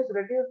do is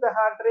reduce the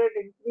heart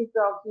rate, increase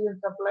the oxygen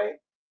supply,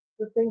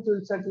 so things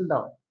will settle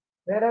down.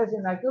 Whereas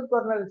in acute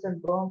coronary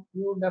syndrome,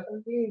 you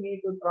definitely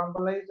need to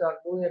thrombolize or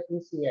do a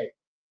PCI.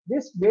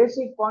 This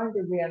basic point,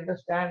 if we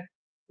understand,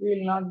 we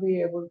will not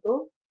be able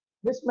to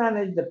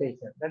mismanage the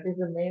patient. That is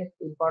the most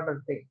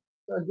important thing.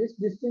 So this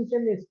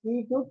distinction is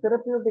key to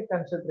therapeutic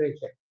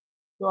consideration.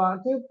 So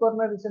acute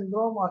coronary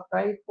syndrome or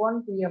type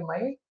 1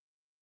 PMI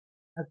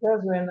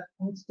occurs when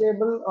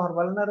unstable or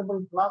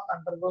vulnerable plaque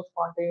undergoes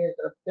spontaneous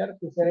rupture,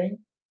 fissuring,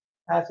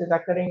 as is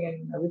occurring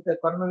in with the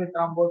coronary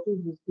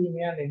thrombosis,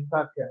 ischemia, and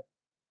infarction.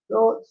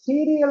 So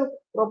serial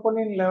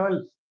troponin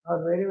levels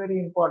are very, very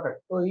important.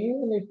 So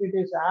even if it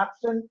is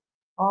absent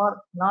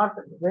or not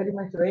very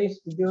much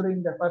raised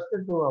during the first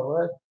 2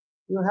 hours,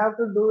 you have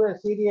to do a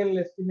serial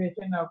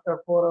estimation after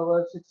 4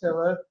 hours, 6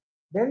 hours,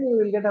 then you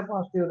will get a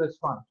positive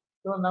response.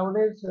 So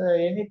nowadays,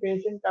 any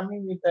patient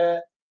coming with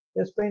a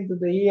chest pain to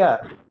the ER,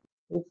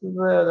 if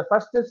the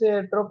first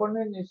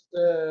troponin is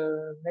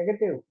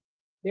negative,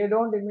 they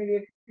don't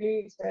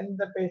immediately send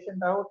the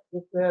patient out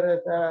if there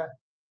is a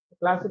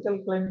classical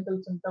clinical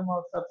symptom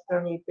of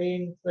substernal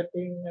pain,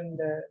 sweating, and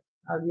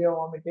nausea,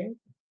 vomiting.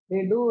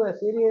 They do a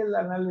serial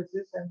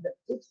analysis, and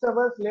 6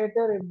 hours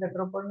later, if the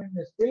troponin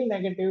is still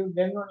negative,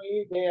 then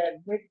only they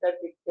admit that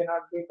it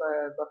cannot be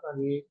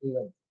coronary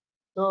event.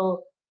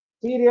 So,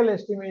 serial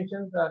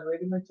estimations are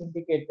very much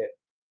indicated.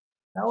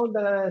 Now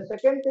the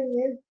second thing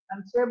is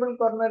unstable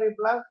coronary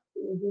plaque.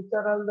 These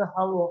are all the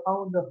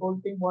how the whole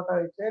thing what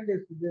I said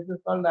is this is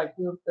called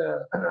acute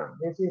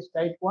this is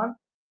type 1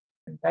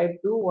 and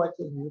type 2 what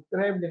is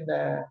described in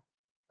the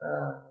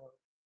uh,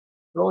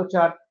 flow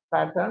chart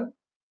pattern.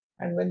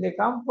 And when they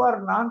come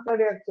for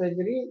non-cardiac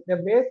surgery, the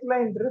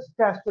baseline risk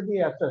has to be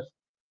assessed.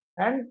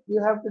 And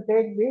you have to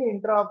take the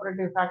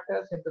intraoperative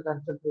factors into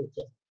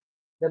consideration.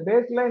 The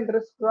baseline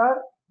risks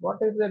are what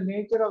is the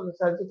nature of the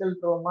surgical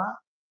trauma,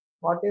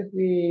 what is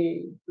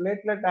the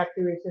platelet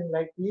activation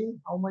likely,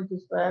 how much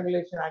is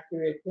coagulation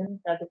activation,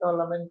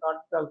 catecholamine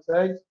cortical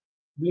surge,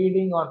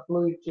 bleeding or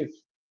fluid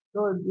shifts.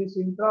 So these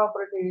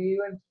intraoperative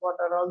events, what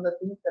are all the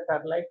things that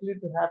are likely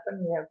to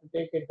happen, we have to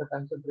take into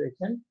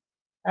consideration.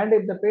 And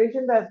if the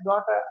patient has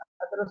got a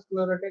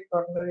atherosclerotic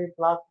coronary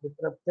plaque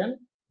disruption,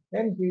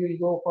 then we will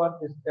go for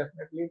this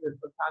definitely.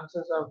 The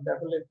chances of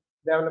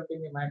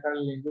developing a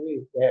myocardial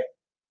injury is there.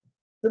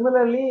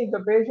 Similarly, if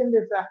the patient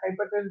is a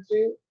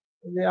hypertensive,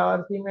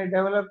 or he may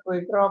develop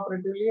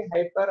intraoperatively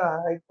hyper,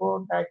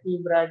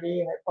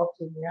 hypotachybrady,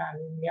 hypoxemia,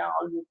 anemia,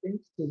 all these things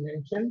he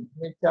mentioned,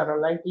 which are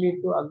likely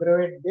to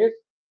aggravate this,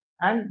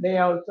 and they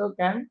also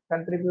can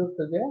contribute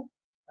to the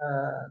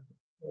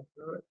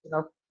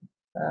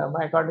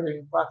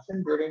myocardial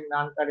infarction during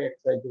non-cardiac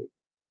surgery.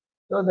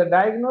 So the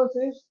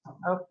diagnosis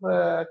of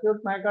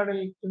acute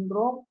myocardial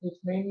syndrome is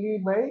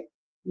mainly by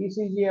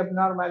ECG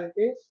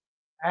abnormalities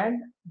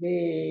and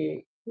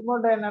the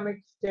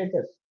hemodynamic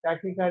status,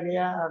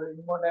 tachycardia or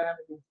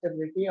hemodynamic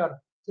instability or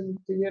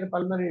severe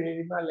pulmonary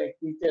edema like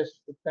chest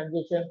with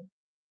congestion,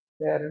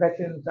 the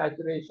reduction in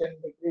saturation,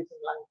 decrease in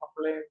lung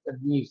compliance, and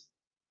these.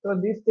 So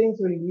these things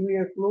will give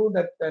you a clue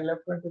that the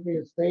left ventricle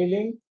is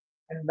failing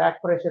and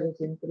back pressure is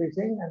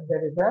increasing and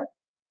there is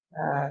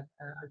a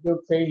acute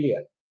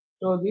failure.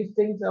 So these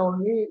things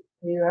only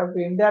you have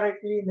to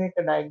indirectly make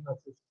a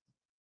diagnosis.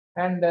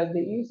 And the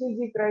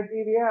ECG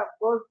criteria, of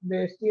course,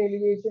 the ST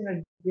elevation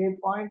at J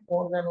point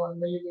more than 1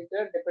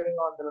 millimeter, depending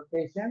on the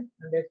location,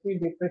 and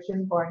ST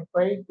depression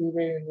 0.5,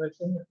 T-wave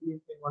inversion at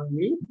least in 1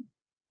 lead.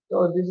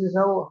 So this is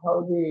how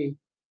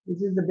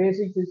this is the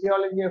basic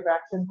physiology of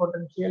action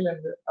potential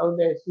and how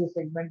the ST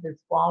segment is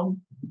formed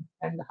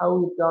and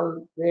how it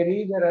all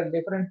vary. There are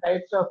different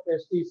types of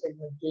ST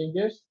segment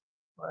changes.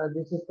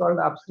 This is called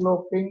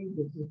upsloping,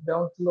 this is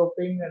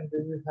downsloping, and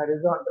this is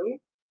horizontal.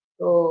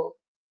 So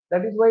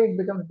that is why it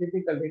becomes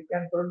difficult. It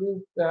can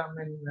produce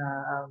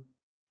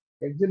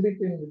exhibit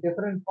in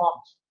different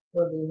forms.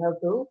 So we have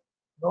to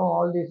know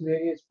all these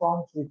various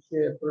forms which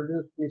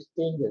produce these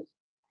changes.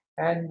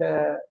 And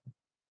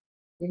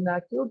in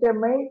acute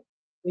MI,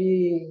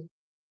 the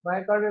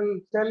myocardial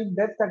cell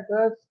death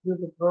occurs due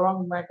to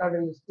prolonged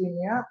myocardial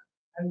ischemia,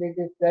 and it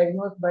is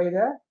diagnosed by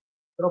the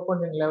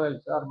troponin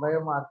levels or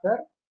biomarker.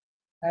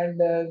 And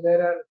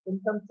there are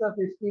symptoms of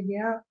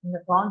ischemia in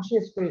a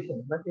conscious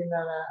patient, but in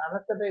an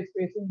anesthetized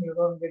patient, you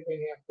don't get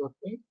any of those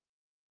things.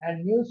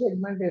 And new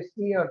segment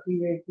ST or T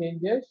wave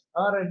changes,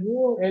 or a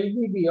new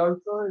LBB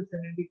also is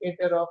an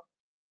indicator of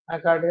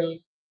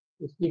myocardial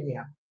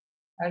ischemia.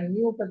 And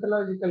new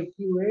pathological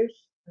Q waves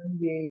and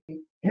the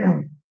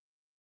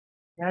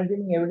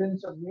imagining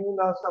evidence of new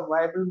loss of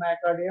viable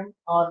myocardium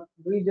or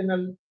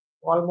regional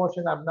wall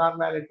motion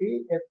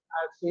abnormality. If,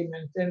 as she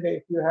mentioned,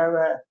 if you have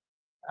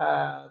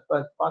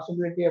a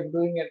possibility of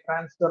doing a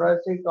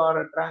transthoracic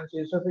or a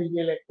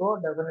transesophageal echo,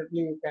 definitely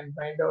you can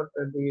find out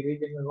the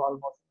regional wall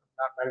motion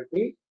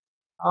abnormality,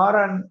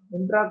 or an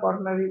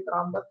intracoronary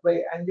thrombus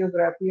by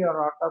angiography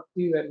or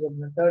autopsy, where the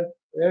method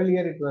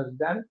earlier it was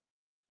done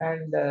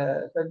and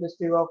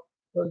suggestive of.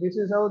 So this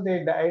is how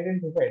they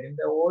identified. In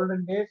the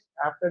olden days,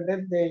 after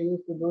death, they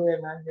used to do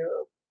an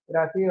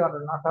angiography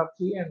or an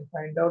autopsy and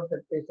find out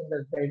that patient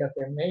has died of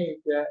MA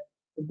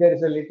if there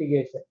is a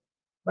litigation.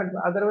 But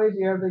otherwise,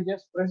 you have to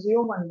just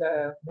presume and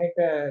make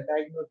a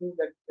diagnosis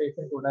that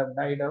patient would have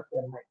died of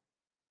MI.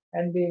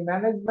 And the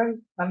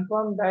management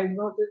confirmed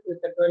diagnosis with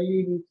a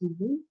 12-lead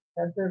ECG,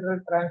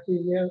 consider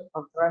transcatheter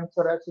or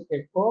transthoracic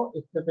echo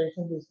if the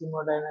patient is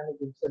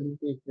hemodynamic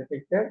instability is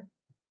detected,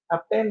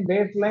 obtain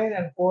baseline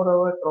and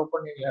 4-hour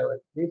troponin level.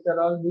 These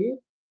are all the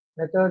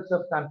methods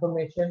of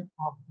confirmation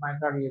of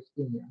myocardial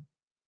ischemia.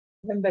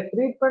 Then the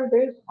treatment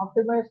is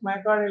optimize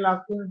myocardial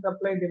oxygen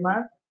supply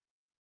demand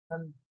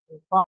and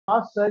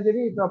fast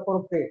surgery is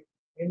appropriate.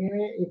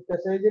 Anyway, if the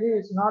surgery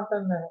is not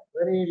a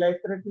very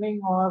life-threatening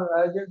or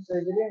urgent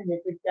surgery, and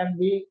if it can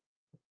be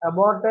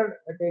aborted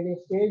at any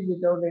stage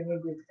without any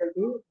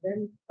difficulty,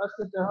 then first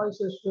choice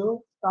is to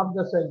stop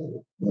the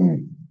surgery.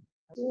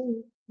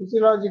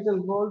 Physiological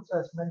goals,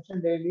 as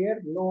mentioned earlier,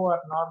 low or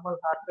normal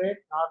heart rate,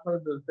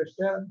 normal blood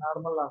pressure,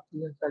 normal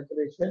oxygen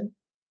saturation,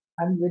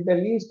 and with the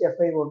least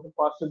FiO2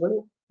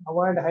 possible,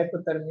 avoid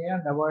hypothermia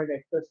and avoid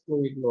excess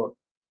fluid load.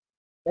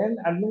 Then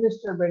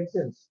administer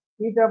medicines,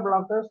 beta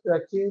blockers to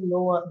achieve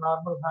low or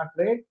normal heart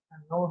rate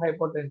and no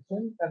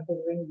hypotension,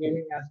 considering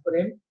giving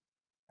aspirin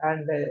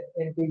and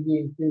NPG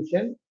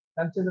infusion.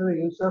 Consider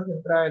use of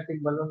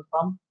intra-aortic balloon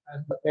pump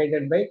as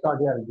guided by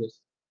cardiologist.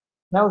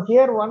 Now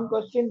here one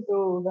question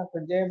to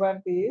Dr.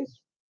 Jayabharti is,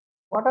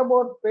 what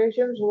about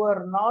patients who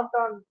are not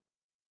on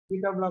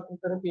beta blocker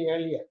therapy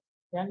earlier?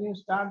 Can you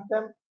start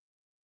them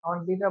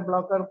on beta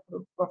blocker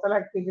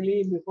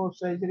prophylactically before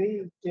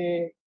surgery if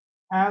they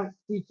have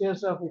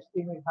features of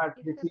ischemic heart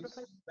Yes, sir, disease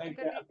like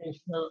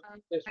occasional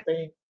um, chest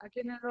pain?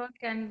 atenolol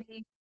can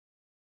be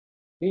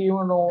Do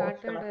you know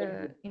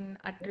started in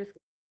at risk.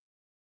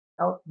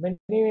 now,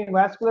 many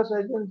vascular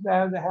surgeons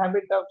have the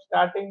habit of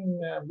starting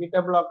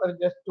beta blocker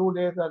just 2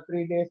 days or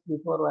 3 days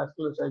before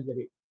vascular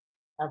surgery.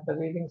 After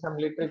reading some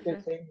Yes, literature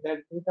sir. saying that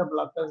beta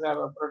blockers have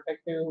a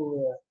protective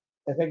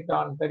effect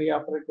on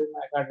perioperative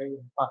myocardial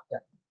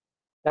infarction.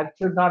 That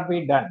should not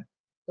be done.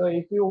 So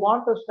if you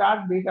want to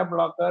start beta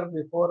blocker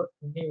before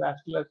any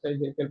vascular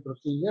surgical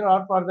procedure, or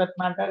for that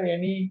matter,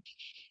 any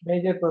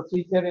major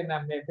procedure in a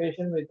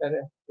patient with a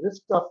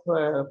risk of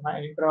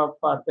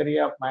intraoperative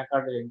of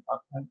myocardial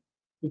infarction,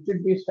 it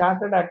should be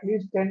started at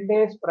least 10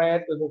 days prior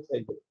to the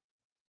surgery,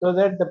 so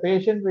that the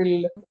patient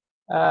will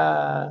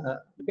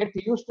get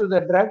used to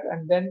the drug,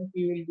 and then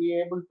he will be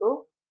able to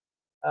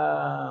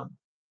uh,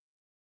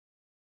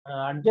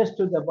 adjust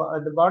to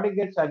the body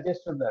gets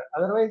adjusted to that.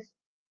 Otherwise,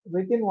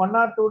 within 1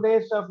 or 2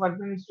 days of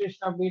administration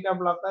of beta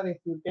blocker, if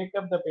you take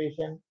up the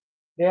patient,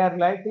 they are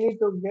likely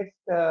to get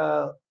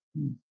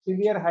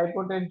severe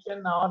hypotension,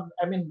 or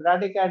I mean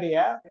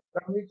bradycardia,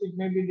 from which it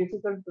may be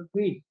difficult to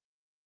treat.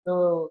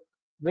 So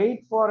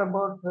wait for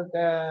about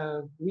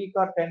a week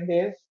or 10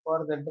 days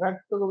for the drug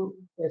to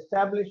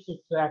establish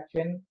its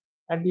action,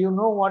 and you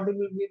know what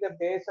will be the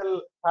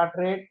basal heart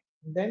rate,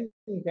 then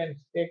you can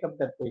take up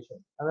that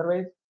patient.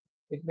 Otherwise,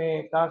 it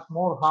may cause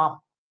more harm.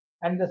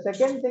 And the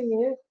second thing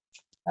is,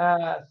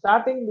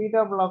 starting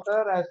beta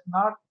blocker has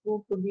not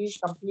proved to be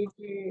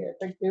completely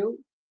effective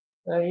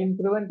in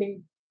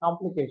preventing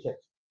complications.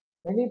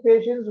 Many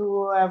patients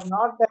who have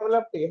not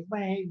developed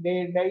MI,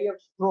 they die of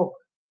stroke.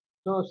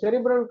 So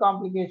cerebral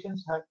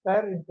complications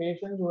occur in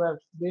patients who have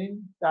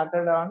been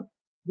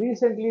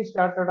recently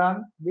started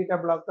on beta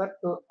blocker.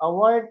 To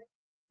avoid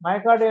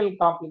myocardial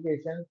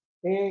complications,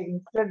 they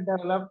instead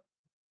develop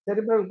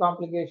cerebral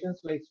complications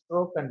like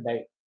stroke and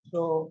die.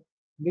 So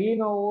de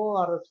novo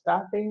or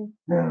starting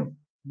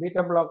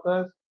beta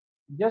blockers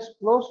just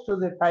close to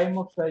the time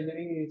of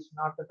surgery is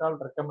not at all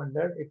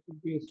recommended. It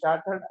should be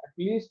started at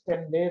least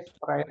 10 days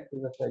prior to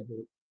the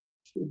surgery.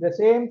 The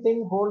same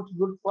thing holds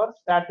good for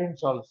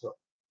statins also.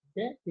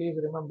 Okay, please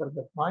remember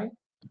that point.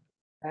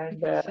 And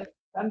Yes, sir.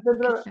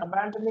 consider Okay, sir.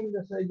 abandoning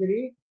the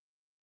surgery,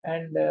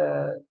 and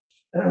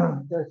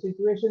the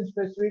situation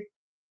specific.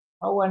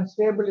 How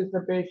unstable is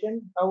the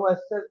patient? How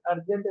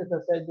urgent is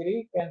the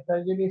surgery? Can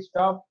surgery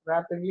stop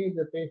rapidly if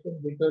the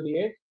patient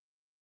deteriorates?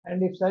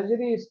 And if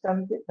surgery is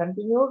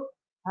continued,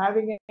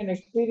 having an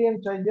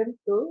experienced surgeon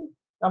to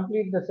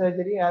complete the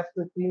surgery as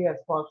quickly as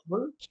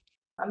possible.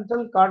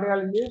 Consult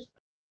cardiologist.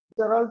 These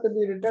are all to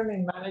be written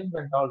in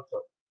management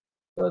also.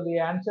 So the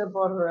answer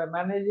for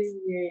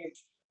managing the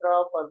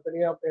drop or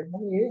periop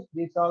is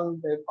these all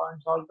the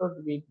points also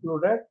to be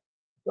included.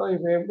 So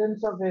if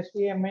evidence of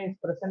STMI is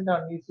present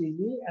on ECG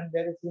and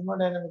there is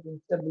hemodynamic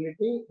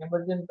instability,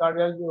 emergent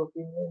cardiology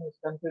opinion is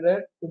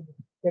considered to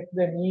check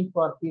the need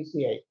for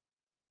PCI.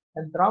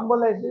 And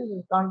thrombolysis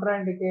is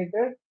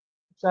contraindicated.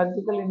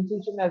 Surgical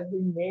incision has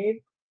been made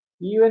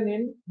even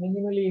in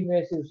minimally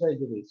invasive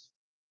surgeries,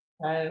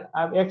 and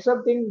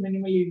except in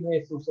minimally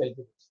invasive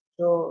surgeries.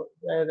 So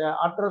the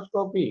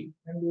arthroscopy,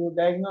 and you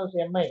diagnose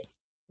MI,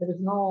 there is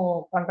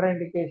no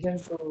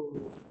contraindication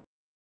to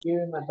give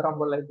him a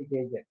thrombolytic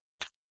agent.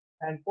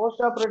 And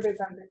post-operative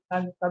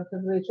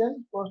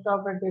consideration,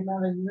 post-operative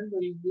management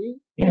will be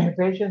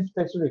patient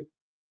specific,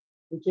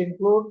 which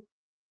include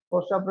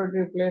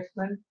post-operative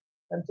placement,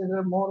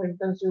 consider more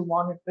intensive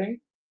monitoring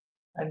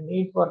and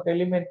need for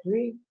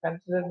telemetry,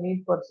 consider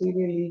need for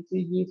serial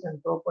ECGs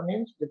and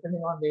troponins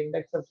depending on the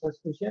index of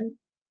suspicion,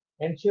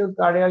 ensure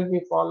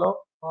cardiology follow-up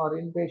or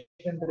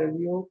inpatient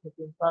review if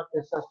infarct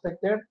is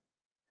suspected,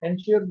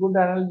 ensure good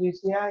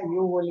analgesia,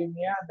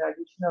 euvolemia, the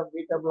addition of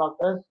beta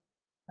blockers.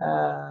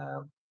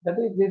 That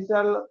is, this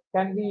all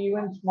can be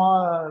even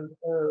small,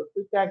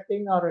 quick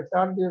acting or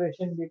short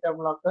duration beta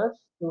blockers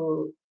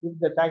to if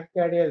the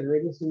tachycardia is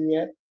very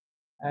severe,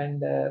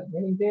 and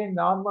maintain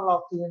normal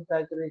oxygen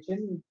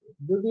saturation with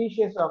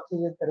judicious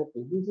oxygen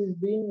therapy. This is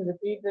being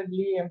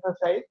repeatedly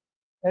emphasized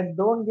that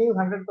don't give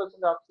 100%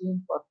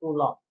 oxygen for too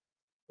long.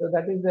 So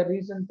that is the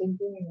recent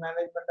thinking in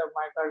management of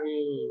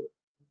myocardial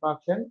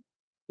infarction.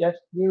 Just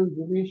give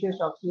judicious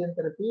oxygen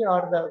therapy,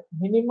 or the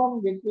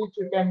minimum with which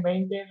you can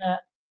maintain a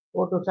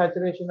O2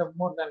 saturation of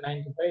more than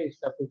 95 is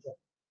sufficient.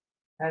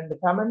 And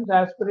commence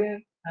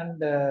aspirin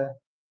and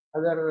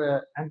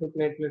other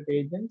antiplatelet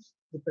agents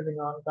depending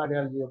on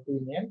cardiology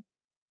opinion.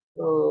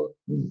 So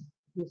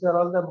these are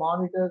all the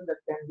monitors that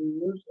can be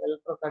used: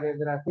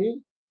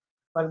 electrocardiography,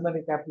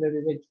 pulmonary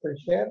capillary wedge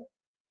pressure,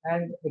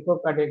 and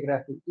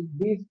echocardiography. If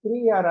these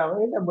three are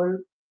available,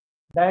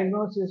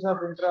 diagnosis of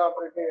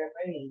intraoperative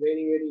MI is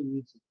very, very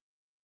easy.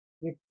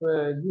 If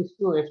these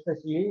two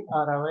especially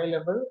are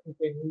available, you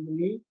can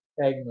easily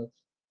diagnose.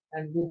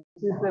 And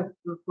this is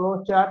the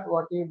flow chart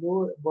what you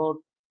do about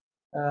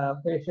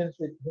patients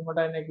with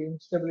hemodynamic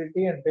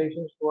instability and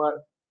patients who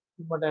are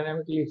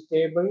hemodynamically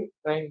stable,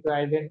 trying to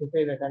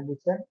identify the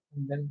condition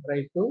and then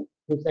try to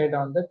decide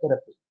on the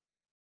therapy.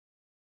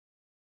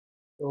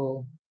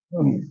 So,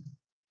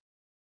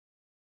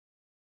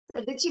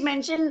 So did she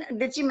mention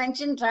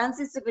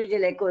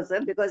transesophageal echo,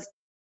 sir? Because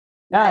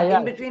yeah,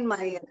 in between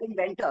my thing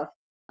went off.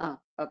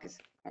 Okay,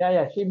 sir.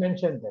 Yeah, she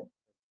mentioned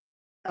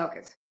that.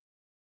 Okay, sir.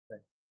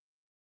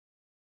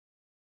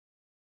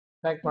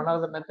 Like one of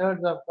the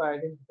methods of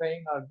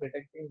identifying or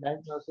detecting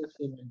diagnosis,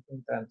 she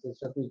mentioned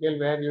transesophageal,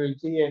 where you will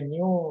see a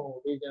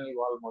new regional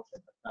wall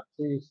motion.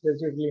 She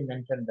specifically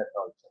mentioned that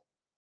also.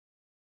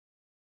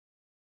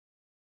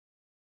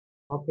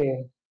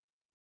 Okay.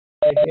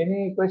 Like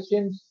any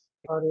questions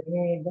or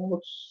any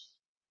doubts?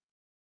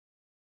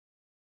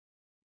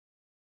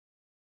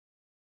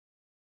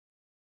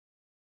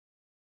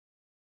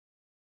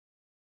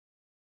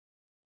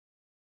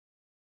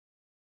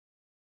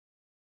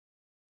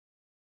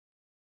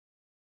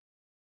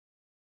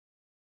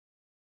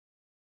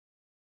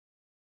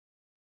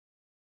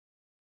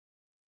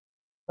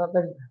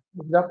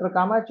 Dr.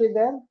 Kamachi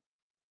there?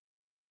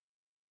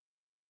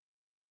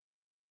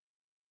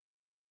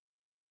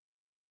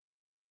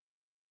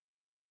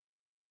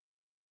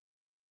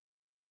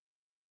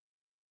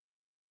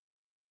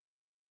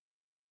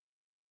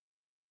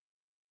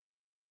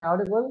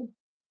 Audible?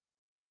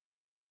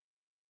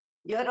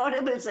 You're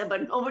audible, sir,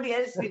 but nobody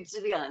else seems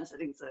to be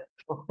answering, sir.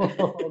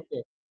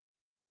 Okay.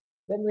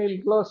 Then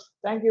we'll close.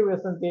 Thank you,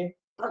 Vasanthi.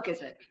 Okay,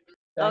 sir.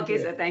 Thank Okay, you.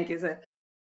 sir. Thank you, sir.